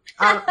sorry.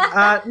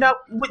 No,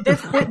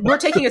 we're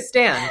taking a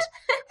stand.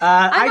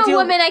 I'm a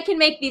woman. I can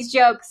make these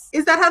jokes.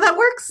 Is that how that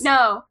works?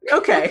 No.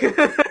 Okay.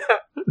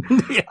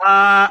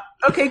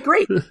 Okay,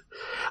 great.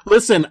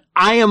 Listen,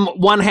 I am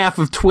one half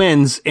of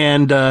twins,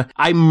 and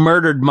I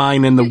murdered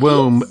mine in the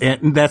womb,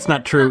 and that's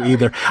not true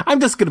either. I'm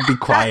just going to be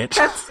quiet.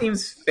 That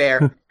seems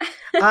fair.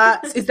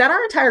 Is that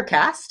our entire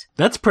cast?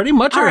 That's pretty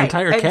much our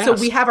entire cast. So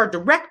we have our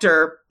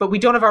director, but we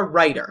don't have our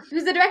writer.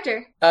 Who's the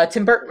director?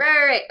 Tim Burton.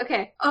 Right.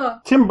 Okay. Oh,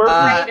 Tim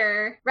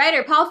Burton.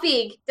 Writer, Paul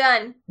Feig.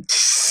 Done.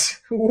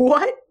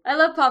 What? I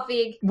love Paul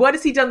Feig. What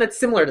has he done that's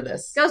similar to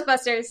this?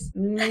 Ghostbusters.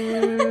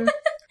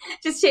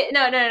 Just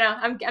no.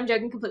 I'm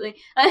joking completely.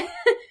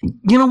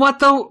 You know what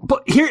though?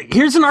 But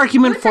here's an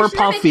argument for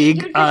Paul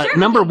Feig.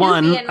 Number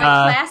one, and,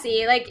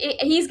 classy.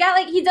 He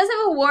does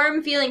have a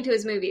warm feeling to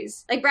his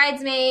movies, like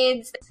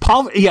Bridesmaids.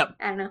 Paul, yeah,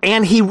 I don't know.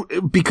 And he,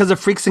 because of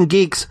Freaks and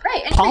Geeks,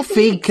 right? And Paul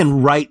Feig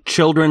can write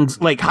children's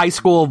high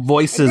school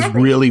voices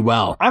really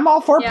well. I'm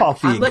all for Paul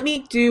Feig. Let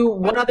me do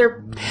one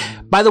other.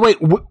 By the way,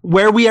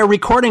 where we are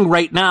recording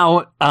right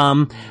now,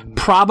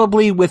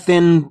 probably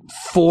within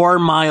 4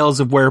 miles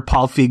of where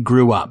Paul Feig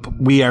grew up.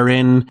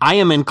 I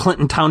am in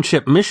Clinton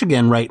Township,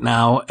 Michigan right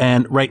now,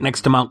 and right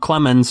next to Mount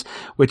Clemens,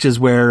 which is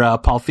where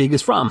Paul Feig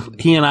is from.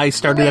 He and I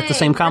started at the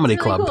same comedy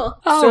club. Cool.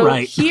 So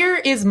here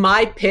is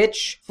my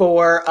pitch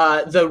for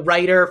the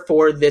writer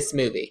for this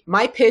movie.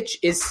 My pitch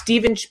is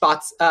Steven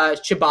Chbosky.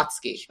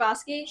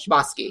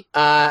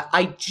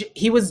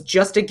 He was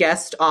just a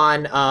guest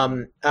on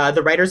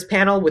the Writers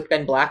Panel with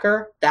Ben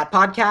Blacker, that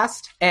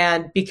podcast,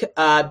 and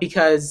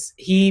because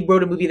he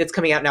wrote a movie that's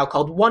coming out now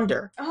called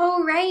Wonder.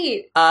 Oh,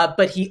 right.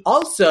 But he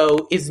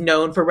also is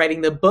known for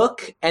writing the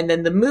book and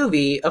then the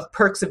movie of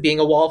Perks of Being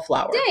a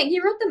Wallflower. Dang, he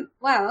wrote them.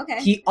 Wow,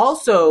 okay. He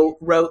also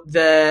wrote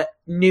the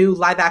new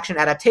live-action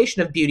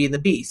adaptation of Beauty and the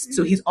Beast. Mm-hmm.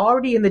 So he's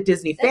already in the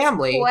Disney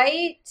family.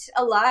 Quite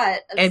a lot.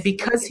 And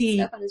because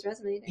he on his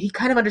resume, he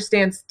kind of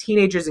understands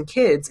teenagers and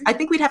kids, I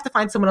think we'd have to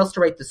find someone else to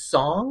write the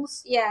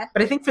songs. Yeah.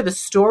 But I think for the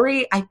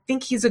story, I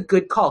think he's a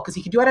good call because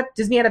he can do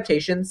Disney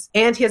adaptations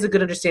and he has a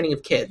good understanding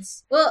of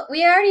kids. Well,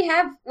 we already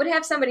would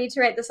have somebody to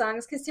write the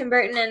songs because Tim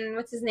Burton and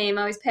what's his name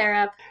always pair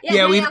up.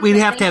 Yeah, we'd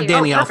have to have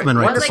Danny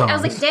Elfman write the songs. I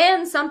was like,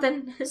 Dan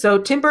something. So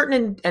Tim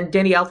Burton and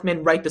Danny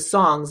Elfman write the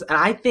songs, and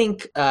I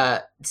think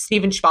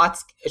Steven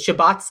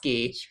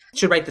Chbosky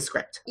should write the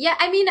script. Yeah,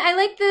 I mean, I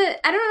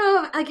don't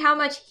know how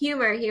much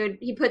humor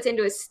he puts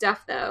into his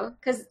stuff though,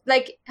 because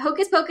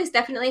Hocus Pocus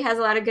definitely has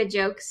a lot of good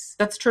jokes.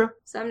 That's true.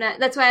 So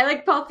that's why I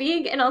like Paul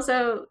Feig, and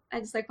also I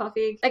just like Paul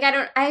Feig.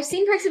 I've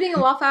seen Perks of Being a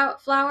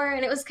Wallflower,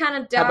 and it was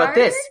kind of dark. How about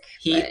this?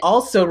 He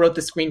also wrote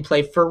the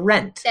screenplay for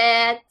Rent.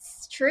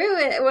 That's true.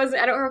 It was.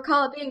 I don't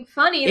recall it being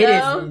funny though.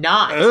 It is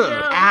not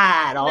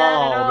at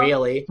all,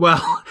 really.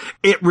 Well,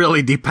 it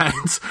really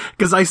depends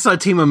because I saw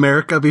Team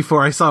America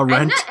before I saw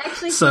Rent. I've not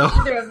actually seen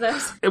either of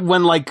those.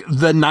 When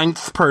the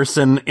 9th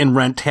person in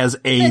Rent has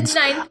AIDS,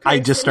 I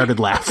just started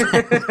laughing.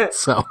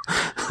 So,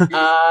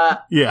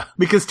 yeah,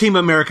 because Team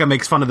America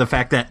makes fun of the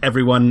fact that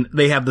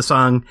they have the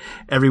song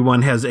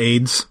 "Everyone Has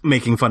AIDS,"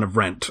 making fun of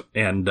Rent,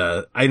 and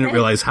I didn't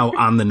realize how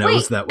on the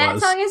nose that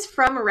was. That song is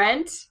from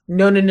Rent?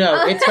 No,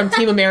 it's from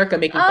Team America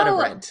making fun of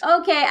Rent.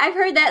 Okay, I've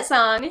heard that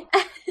song.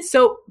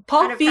 So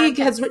Paul Feig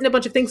has written a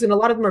bunch of things, and a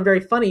lot of them are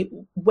very funny.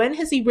 When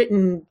has he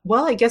written?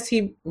 Well, I guess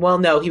he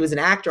was an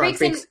actor on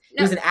Freaks.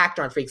 He was an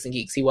actor on Freaks and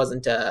Geeks. He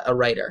wasn't a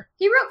writer.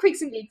 He wrote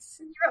Freaks and Geeks.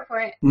 He wrote for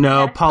it.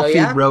 No, Paul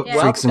Feig wrote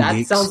Freaks and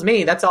Geeks. That tells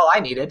me. That's all I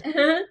needed.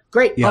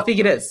 Great, Paul Feig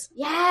it is.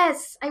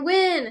 Yes, I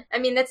win. I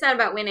mean, that's not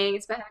about winning.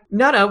 It's about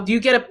no. Do you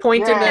get a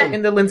point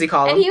in the Lindsay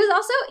column? And he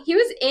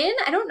was in.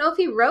 I don't know if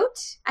he wrote.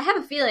 I have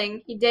a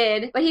feeling he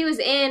did, but he was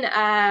in.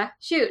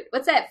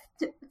 What's that?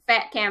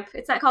 Fat Camp.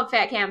 It's not called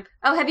Fat Camp.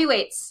 Oh,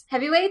 Heavyweights.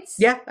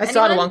 Yeah, I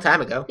saw it a long time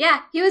ago.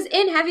 Yeah, he was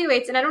in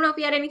Heavyweights, and I don't know if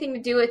he had anything to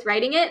do with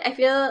writing it.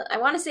 I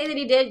want to say that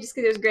he did, just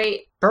because it was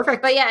great.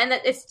 Perfect. But yeah, and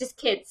it's just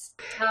kids.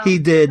 He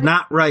did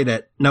not write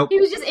it. Nope. He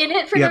was just in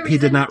it for no reason. He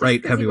did not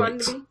write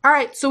Heavyweights. All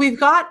right, so we've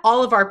got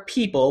all of our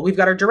people. We've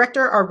got our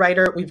director, our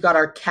writer, we've got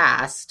our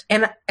cast.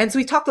 And so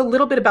we talked a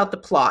little bit about the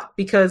plot,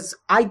 because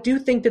I do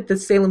think that the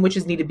Salem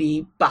witches need to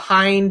be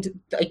behind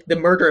the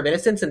murder of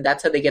innocents, and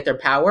that's how they get their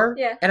power.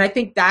 Yeah. And I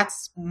think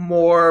that's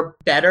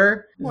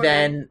better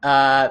than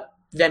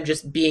them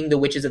just being the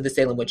witches of the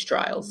Salem witch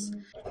trials.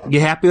 You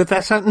happy with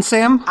that sentence,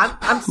 Sam?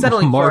 I'm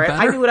settling for it.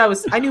 Better? I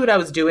knew what I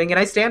was doing, and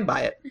I stand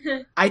by it.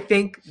 I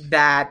think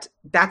that's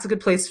a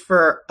good place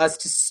for us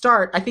to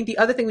start. I think the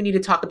other thing we need to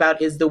talk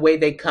about is the way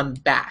they come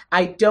back.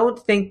 I don't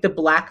think the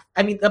black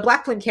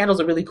flint candle is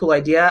a really cool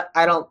idea.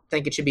 I don't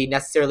think it should be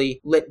necessarily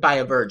lit by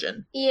a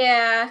virgin.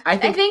 Yeah. I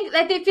think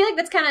they feel like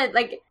that's kind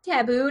of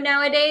taboo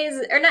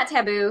nowadays, or not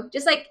taboo.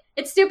 Just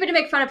it's stupid to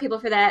make fun of people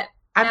for that.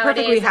 I'm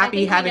nowadays, perfectly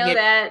happy having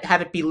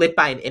have it be lit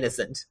by an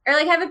innocent. Or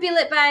have it be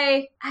lit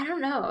by, I don't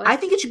know. I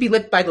think it should be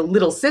lit by the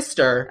little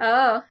sister.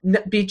 Oh.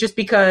 Just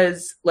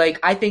because,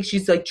 I think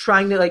she's,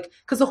 trying to,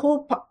 because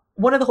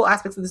one of the whole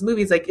aspects of this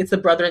movie is, it's the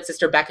brother and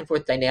sister back and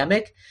forth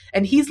dynamic.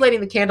 And he's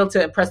lighting the candle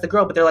to impress the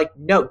girl, but they're like,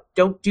 no,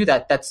 don't do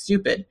that. That's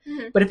stupid.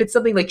 Mm-hmm. But if it's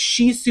something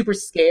she's super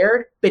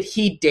scared, but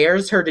he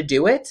dares her to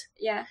do it.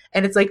 Yeah.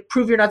 And it's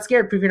prove you're not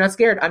scared. Prove you're not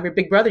scared. I'm your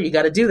big brother. You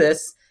got to do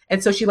this.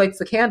 And so she lights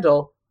the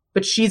candle.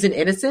 but she's an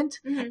innocent.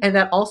 Mm-hmm. And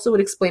that also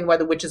would explain why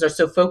the witches are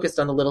so focused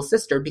on the little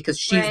sister, because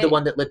she's the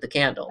one that lit the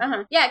candle.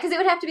 Yeah, because it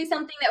would have to be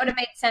something that would have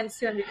made sense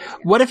 200 years ago.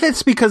 What if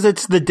it's because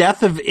it's the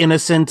death of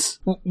innocence?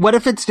 What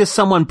if it's just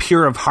someone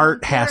pure of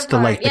heart has to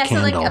light the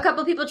candle? Yeah, so like a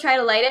couple people try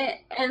to light it,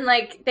 and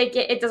like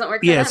it doesn't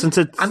work for them. Since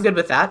it's... I'm good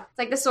with that. It's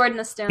like the sword and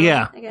the stone.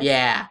 Yeah. I guess.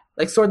 Yeah.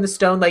 Like Sword in the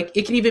Stone. Like,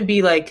 it can even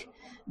be like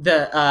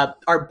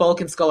our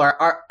Bulk and Skull,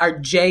 our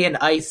Jay and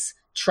Ice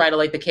try to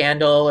light the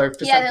candle or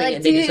for something. Like,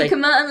 and they dude, just like,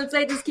 come on, let's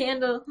light this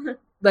candle.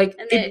 like,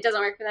 And then it doesn't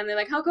work for them. They're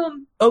like, how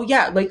come? oh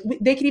yeah, like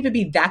they can even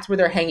be that's where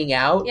they're hanging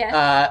out,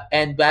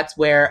 and that's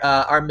where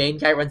our main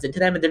guy runs into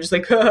them, and they're just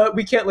like,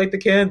 we can't light the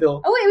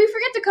candle. Oh wait, we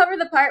forget to cover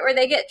the part where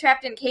they get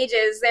trapped in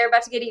cages. They're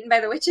about to get eaten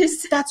by the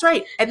witches. That's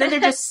right, and then they're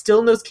just still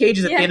in those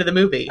cages at the end of the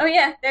movie. Oh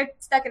yeah, they're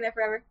stuck in there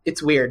forever.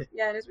 It's weird.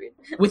 Yeah, it is weird.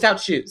 Without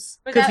shoes,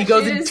 because he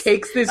goes and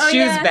takes his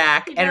shoes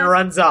back and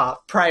runs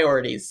off.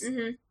 Priorities.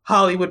 Mm-hmm.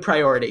 Hollywood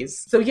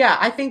priorities. So yeah,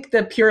 I think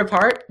the pure of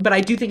heart, but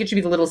I do think it should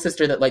be the little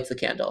sister that lights the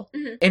candle.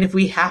 Mm-hmm. And if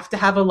we have to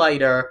have a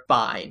lighter,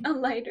 fine. A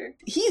lighter.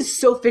 He's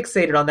so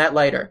fixated on that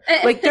lighter.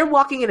 Like, they're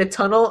walking in a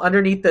tunnel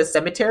underneath the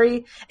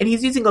cemetery, and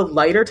he's using a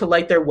lighter to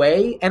light their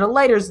way, and a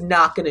lighter's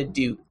not gonna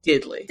do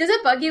diddly. Does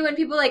it bug you when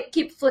people like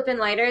keep flipping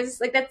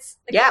lighters? Like that's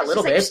a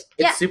little bit.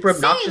 It's super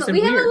obnoxious and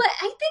weird. I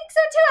think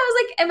so too. I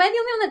was like, am I the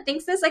only one that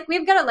thinks this? Like,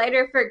 we've got a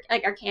lighter for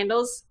like our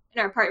candles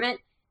in our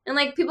apartment. And,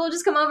 like, people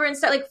just come over and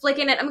start, like,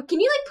 flicking it. Can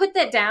you, like, put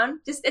that down?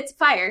 Just, it's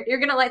fire. You're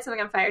gonna light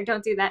something on fire.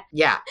 Don't do that.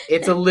 Yeah,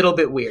 it's a little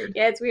bit weird.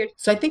 Yeah, it's weird.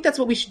 So I think that's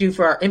what we should do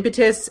for our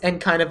impetus and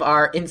kind of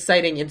our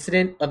inciting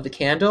incident of the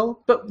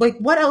candle. But, like,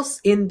 what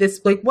else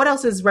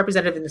is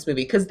representative in this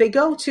movie? Because they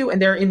go to, and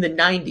they're in the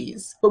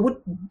 90s. But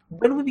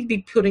when would we be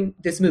putting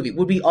this movie?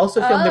 Would we also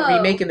film the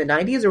remake in the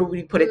 90s, or would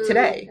we put it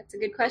today? That's a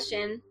good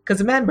question. Because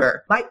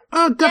remember,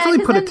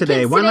 definitely put it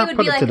today. Why not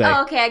put it today?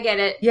 Oh, okay, I get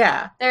it.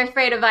 Yeah. They're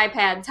afraid of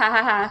iPads. Ha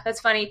ha ha. That's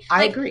funny.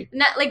 I agree.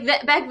 Not like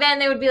back then,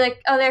 they would be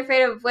like, "Oh, they're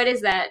afraid of what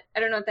is that? I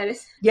don't know what that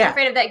is." Yeah, they're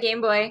afraid of that Game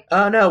Boy.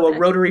 Oh no, a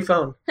rotary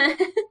phone.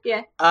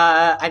 Yeah.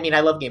 I mean, I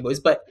love Game Boys,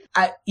 but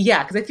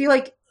because I feel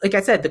like I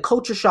said, the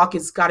culture shock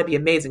has got to be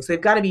amazing. So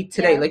they've got to be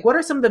today. Yeah. Like, what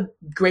are some of the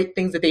great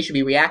things that they should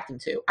be reacting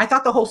to? I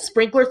thought the whole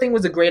sprinkler thing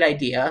was a great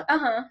idea.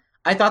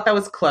 I thought that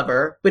was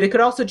clever, but it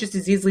could also just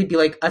as easily be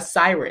like a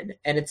siren.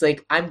 And it's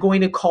like, I'm going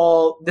to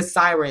call the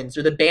sirens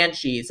or the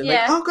banshees. And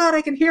like, oh God,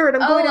 I can hear it.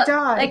 I'm going to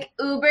die. Like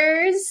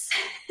Ubers.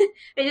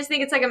 They just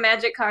think it's like a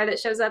magic car that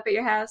shows up at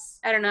your house.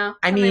 I don't know.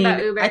 I mean,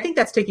 I think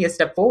that's taking a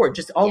step forward.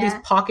 Just all these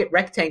pocket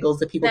rectangles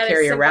that people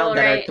carry around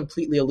that are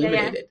completely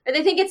illuminated. Or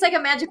they think it's like a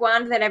magic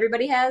wand that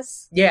everybody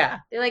has. Yeah.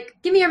 They're like,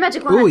 give me your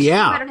magic wand. Oh,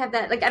 yeah. I don't have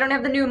that. Like, I don't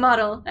have the new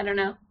model. I don't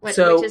know what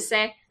witches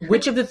say.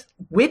 Which of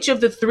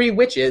the three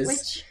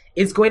witches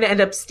is going to end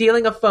up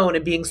stealing a phone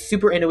and being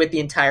super into it the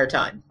entire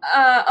time?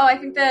 I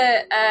think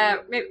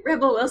the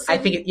Rebel Wilson. I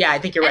think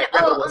you're right.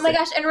 Rebel Wilson. Oh my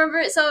gosh! And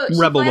remember, so she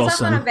Rebel flies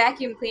Wilson off on a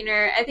vacuum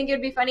cleaner. I think it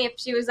would be funny if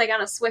she was like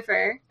on a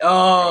Swiffer.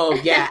 Oh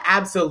yeah,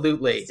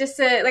 absolutely. It's just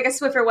like a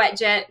Swiffer wet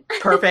jet.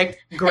 Perfect.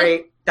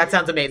 Great. That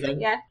sounds amazing.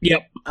 Yeah.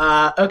 Yep.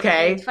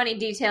 Okay. Funny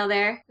detail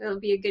there.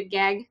 It'll be a good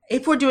gag.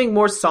 If we're doing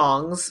more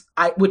songs,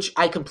 which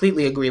I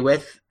completely agree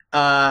with,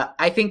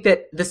 I think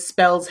that the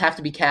spells have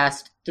to be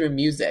cast through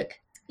music.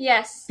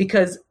 Yes.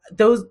 Because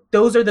those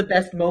are the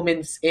best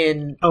moments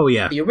in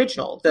the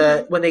original.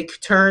 When they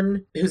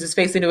turn who's his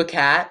face into a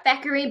cat.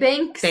 Thackeray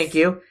Binks. Thank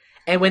you.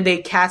 And when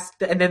they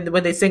and then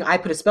when they sing "I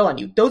Put a Spell on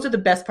You," those are the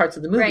best parts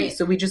of the movie. Right.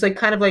 So we just like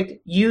kind of like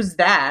use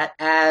that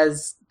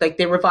as like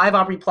they revive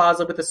Aubrey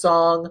Plaza with a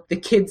song. The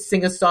kids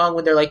sing a song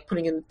when they're like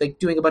putting in like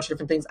doing a bunch of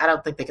different things. I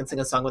don't think they can sing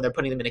a song when they're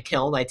putting them in a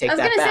kiln. I was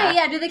gonna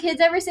say, do the kids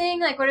ever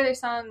sing? Like, what are their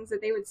songs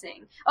that they would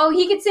sing? Oh,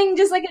 he could sing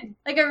just like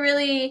a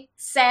really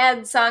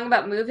sad song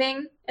about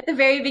moving. At the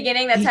very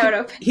beginning, that's how it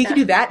opens. He can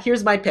do that.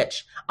 Here's my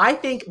pitch. I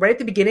think right at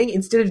the beginning,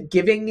 instead of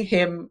giving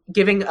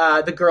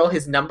the girl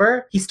his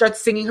number, he starts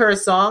singing her a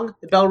song.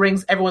 The bell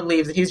rings, everyone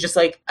leaves, and he's just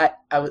like,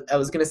 I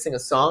was going to sing a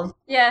song.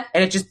 Yeah.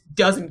 And it just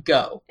doesn't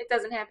go. It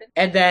doesn't happen.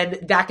 And then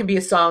that can be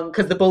a song,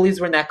 because the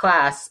bullies were in that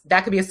class,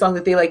 that could be a song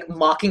that they like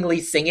mockingly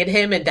sing at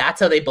him, and that's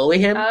how they bully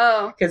him.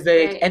 Oh.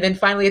 And then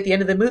finally at the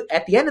end of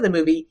the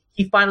movie,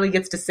 he finally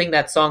gets to sing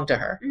that song to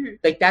her. Mm-hmm.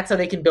 Like, that's how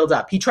they can build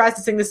up. He tries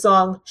to sing the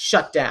song,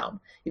 shut down.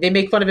 They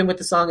make fun of him with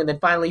the song, and then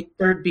finally,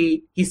 third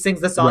beat, he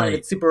sings the song, and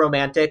it's super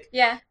romantic.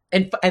 Yeah.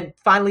 And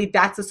finally,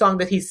 that's the song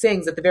that he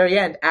sings at the very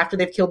end, after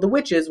they've killed the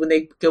witches, when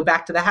they go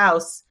back to the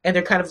house, and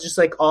they're kind of just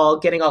like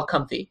getting all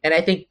comfy. And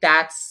I think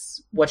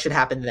that's what should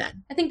happen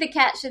then. I think the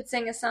cat should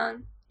sing a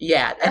song.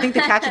 Yeah, I think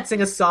the cat should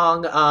sing a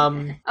song.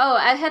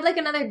 I had like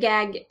another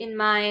gag in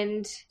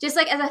mind, just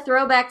like as a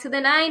throwback to the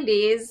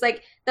 90s.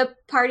 Like the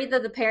party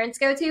that the parents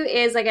go to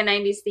is like a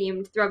 90s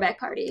themed throwback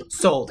party.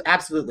 Sold.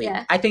 Absolutely.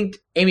 Yeah. I think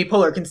Amy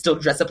Poehler can still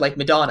dress up like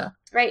Madonna.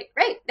 Right.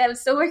 That would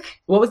still work.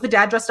 What was the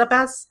dad dressed up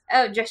as?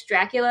 Oh, just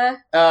Dracula.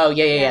 Oh,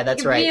 yeah,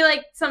 that's he could right. be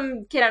like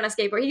some kid on a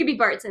skateboard. He could be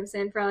Bart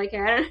Simpson for all I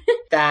care. I don't know.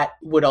 That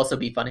would also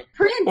be funny.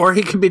 Prince. Or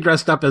he could be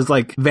dressed up as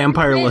like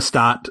Vampire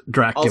Lestat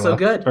Dracula. Also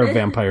good. Or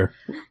vampire.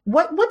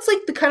 What's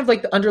like the kind of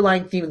like the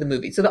underlying theme of the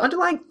movie? So the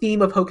underlying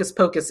theme of Hocus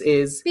Pocus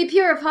is... Be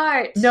pure of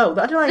heart. No,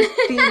 the underlying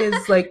theme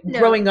is like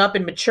growing up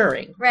and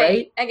maturing,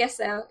 right? I guess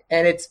so.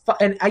 And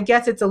and I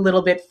guess it's a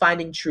little bit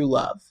finding true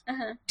love.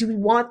 Uh-huh. Do we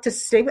want to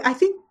stay with... I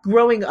think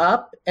growing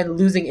up and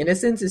losing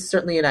innocence is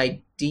certainly an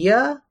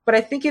idea, but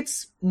I think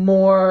it's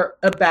more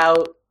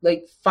about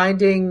like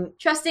finding...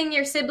 Trusting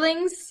your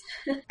siblings.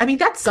 I mean,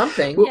 that's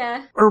something.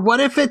 Yeah. Or what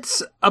if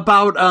it's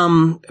about,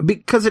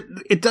 because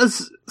it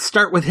does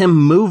start with him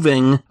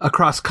moving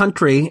across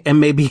country, and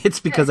maybe it's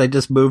because I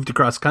just moved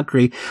across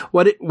country.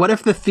 What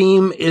if the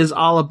theme is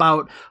all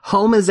about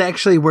home is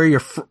actually where your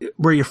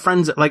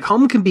friends, like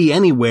home can be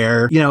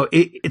anywhere, you know,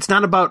 it's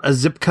not about a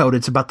zip code,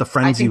 it's about the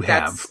friends you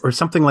have, or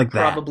something like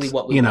that. Probably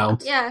what we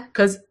want. Yeah.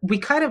 Because we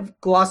kind of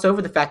gloss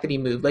over the fact that he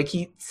moved. Like,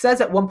 he says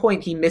at one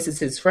point he misses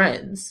his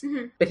friends,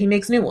 but he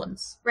makes new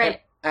ones. Right.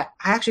 I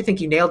actually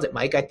think you nailed it,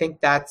 Mike. I think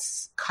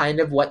that's kind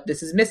of what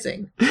this is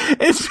missing.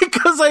 It's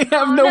because I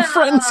have no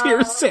friends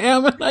here,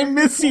 Sam, and I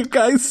miss you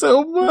guys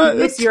so much.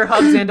 Miss your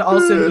hugs, and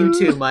also you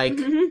too, Mike.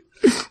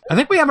 I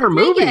think we have our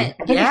movie. it.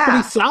 I think it's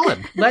pretty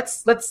solid.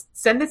 Let's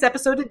send this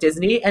episode to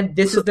Disney, and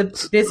this is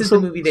the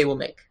movie they will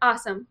make.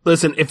 Awesome.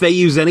 Listen, if they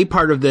use any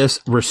part of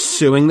this, we're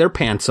suing their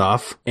pants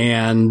off,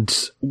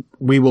 and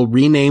we will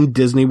rename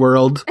Disney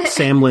World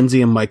Sam,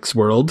 Lindsay, and Mike's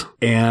World,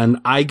 and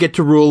I get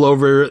to rule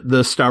over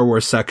the Star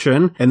Wars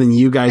section, and then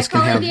you guys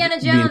can have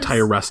the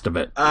entire rest of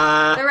it. The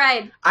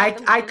ride.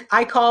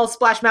 I call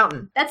Splash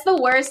Mountain. That's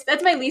the worst.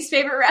 That's my least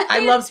favorite ride. I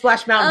love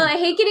Splash Mountain. Oh, I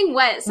hate getting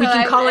wet. So we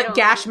can call I it don't-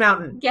 Gash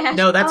Mountain. Gash-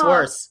 No, that's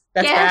worse.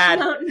 That's Gash bad.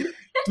 Mountain.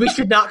 We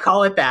should not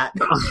call it that.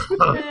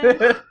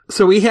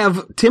 So we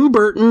have Tim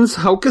Burton's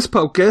Hocus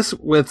Pocus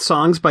with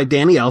songs by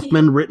Danny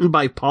Elfman, written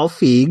by Paul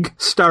Feig,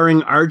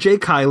 starring R.J.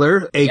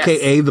 Kyler,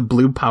 a.k.a. the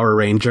Blue Power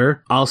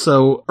Ranger.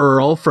 Also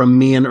Earl from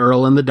Me and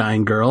Earl and the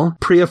Dying Girl.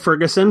 Priya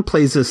Ferguson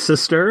plays his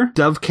sister.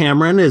 Dove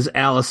Cameron is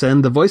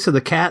Allison. The voice of the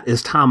cat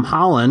is Tom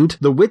Holland.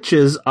 The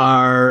witches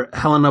are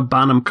Helena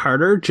Bonham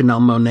Carter,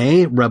 Janelle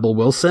Monáe, Rebel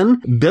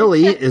Wilson.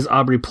 Billy is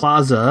Aubrey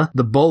Plaza.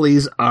 The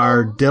bullies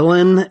are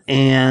Dylan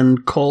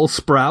and Cole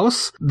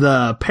Sprouse.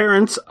 The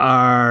parents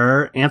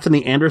are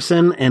Anthony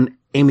Anderson and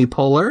Amy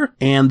Poehler,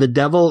 and the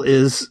devil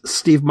is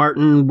Steve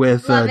Martin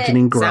with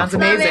Janine Garofalo. Sounds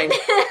amazing.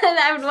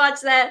 I would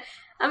watch that.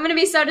 I'm gonna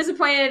be so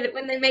disappointed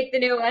when they make the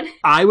new one.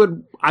 I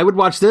would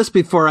watch this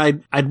before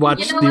I'd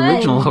watch the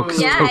original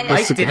Hocus Pocus.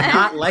 Mike did again.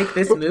 not like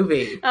this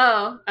movie.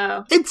 Oh.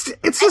 It's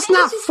just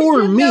not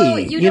for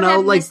me. You know, don't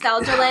have like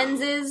nostalgia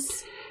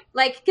lenses,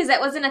 like because that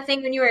wasn't a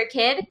thing when you were a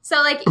kid. So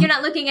like you're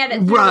not looking at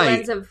it through the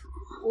lens of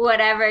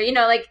whatever, you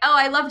know, like, oh,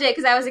 I loved it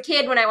because I was a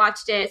kid when I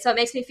watched it, so it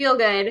makes me feel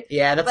good.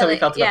 Yeah, that's how we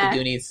felt about the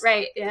Goonies.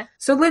 Right, yeah.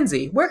 So,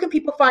 Lindsay, where can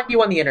people find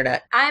you on the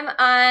internet? I'm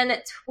on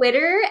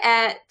Twitter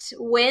at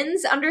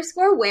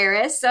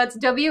Wins_Wearis, so it's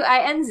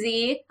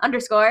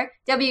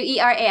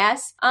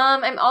WINZ_WERAS.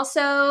 I'm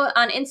also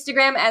on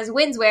Instagram as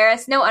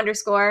Winswearis, no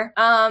underscore.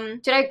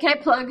 Can I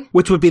plug?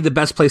 which would be the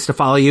best place to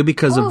follow you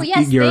because of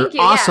your thank you.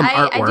 awesome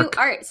I artwork. do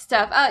art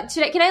stuff.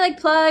 Can I like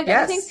plug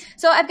everything?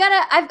 So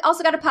I've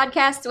also got a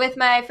podcast with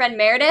my friend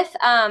Meredith.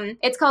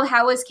 It's called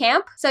How Was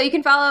Camp. So you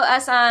can follow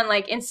us on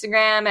like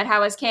Instagram at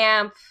How Was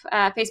Camp,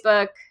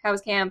 Facebook How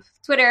Was Camp,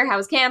 Twitter How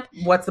Was Camp.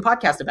 What's the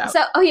podcast about?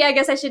 So I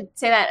guess I should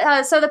say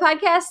that. So the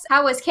podcast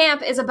How Was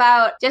Camp is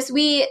about just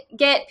we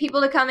get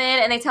people to come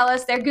in and they tell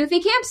us their goofy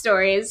camp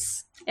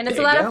stories. And it's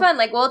a lot of fun.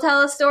 Like, we'll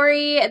tell a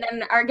story, and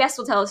then our guests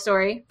will tell a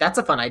story. That's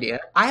a fun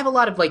idea. I have a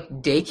lot of,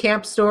 like, day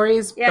camp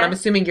stories, but I'm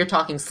assuming you're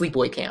talking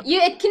sleepaway camp.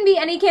 It can be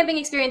any camping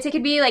experience. It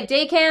could be, like,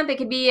 day camp. It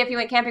could be if you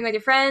went camping with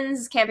your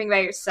friends, camping by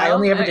yourself. I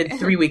only ever did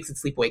 3 weeks at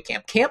sleepaway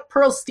camp. Camp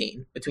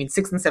Pearlstein, between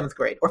 6th and 7th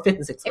grade, or 5th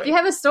and 6th grade. If you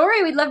have a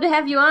story, we'd love to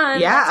have you on.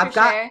 Yeah,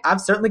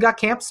 I've certainly got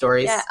camp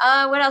stories.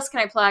 Yeah. What else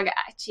can I plug?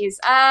 Jeez.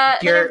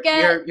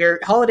 Your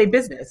holiday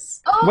business.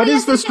 Oh, what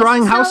is this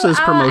Drawing Houses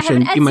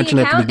promotion you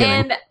mentioned at the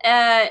beginning?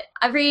 And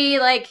every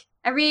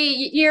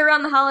year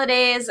around the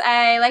holidays,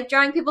 I like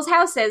drawing people's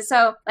houses.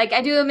 So, like, I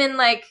do them in,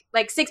 like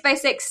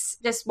 6x6,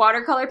 just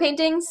watercolor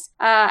paintings.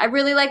 I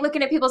really like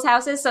looking at people's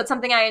houses, so it's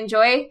something I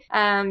enjoy.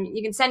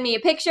 You can send me a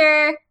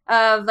picture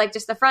of, like,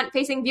 just the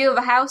front-facing view of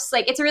a house.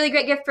 Like, it's a really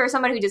great gift for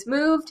someone who just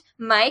moved.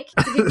 Mike,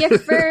 it's a good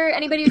gift for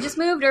anybody who just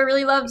moved or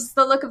really loves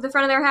the look of the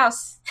front of their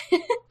house.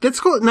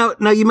 That's cool. Now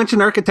you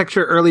mentioned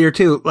architecture earlier,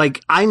 too.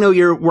 Like, I know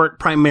your work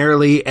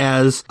primarily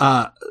as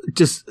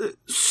just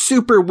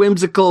super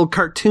whimsical,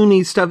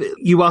 cartoony stuff.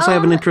 You also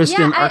have an interest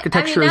in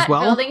architecture as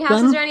well? Not building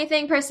houses or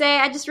anything, per se.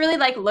 I just really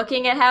like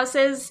looking at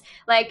houses.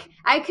 Like,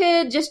 I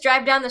could just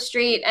drive down the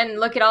street and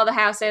look at all the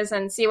houses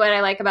and see what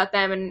I like about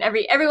them. And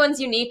everyone's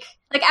unique.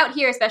 Like out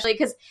here, especially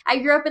because I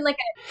grew up in like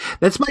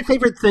That's my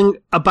favorite thing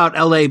about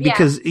LA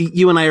because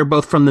you and I are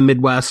both from the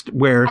Midwest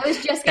where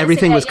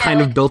everything was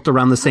kind of built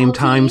around the same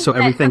time. So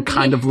everything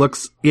kind of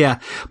looks,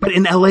 But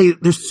in LA,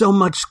 there's so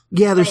much,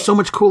 there's so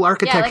much cool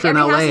architecture in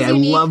LA. I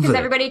love it.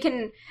 Everybody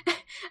can,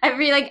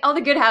 all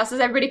the good houses,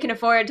 everybody can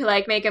afford to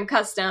like make them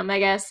custom, I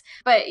guess.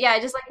 But yeah,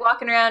 just like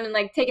walking around and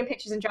like taking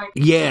pictures and drawing.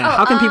 Yeah.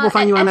 How can people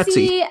find you on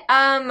Etsy?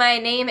 My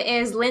name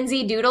is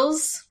Lindsay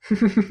Doodles.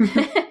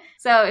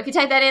 So if you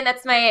type that in,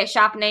 that's my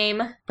shop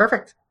name.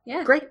 Perfect.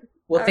 Yeah. Great.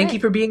 Well, thank you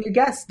for being a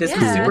guest. This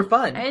was super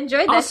fun. I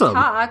enjoyed this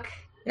talk.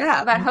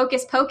 Yeah. About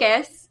Hocus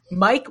Pocus.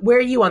 Mike, where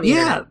are you on the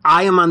internet? Yeah,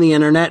 I am on the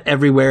internet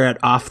everywhere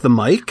at Off the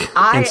Mic.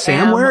 And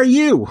Sam, where are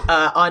you?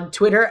 On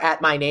Twitter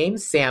at my name,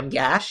 Sam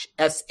Gash,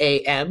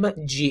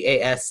 SamGasch.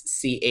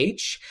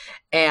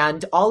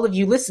 And all of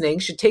you listening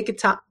should take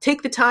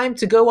the time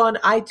to go on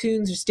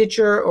iTunes or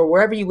Stitcher or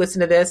wherever you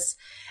listen to this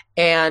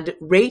and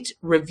rate,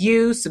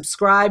 review,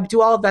 subscribe, do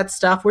all of that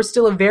stuff. We're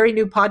still a very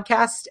new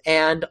podcast,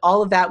 and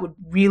all of that would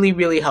really,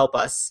 really help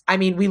us. I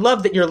mean, we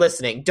love that you're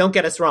listening. Don't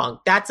get us wrong.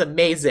 That's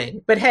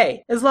amazing. But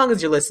hey, as long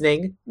as you're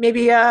listening,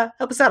 maybe help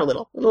us out a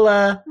little.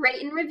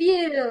 Rate and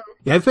review.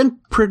 Yeah, I've been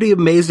pretty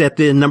amazed at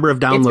the number of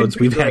downloads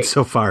we've had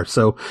so far.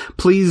 So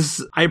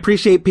please, I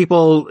appreciate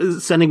people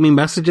sending me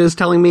messages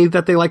telling me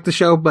that they like the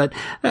show, but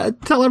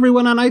tell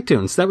everyone on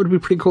iTunes. That would be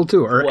pretty cool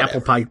too. Or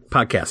Apple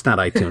Podcast, not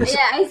iTunes.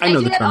 Yeah, I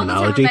know the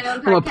terminology.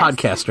 I'm a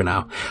podcaster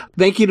now.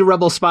 Thank you to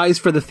Rebel Spies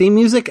for the theme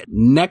music.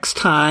 Next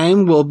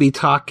time, we'll be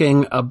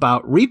talking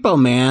about Repo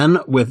Man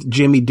with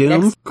Jimmy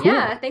Doom. Cool.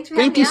 Yeah, thanks for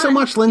having me. Thank you so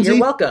much, Lindsay.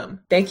 You're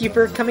welcome. Thank you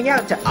for coming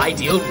out to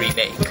Ideal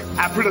Remake.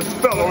 I put a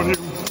spell on you.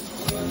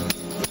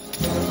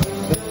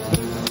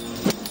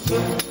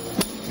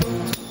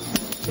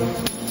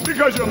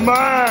 Because you're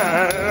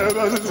mine.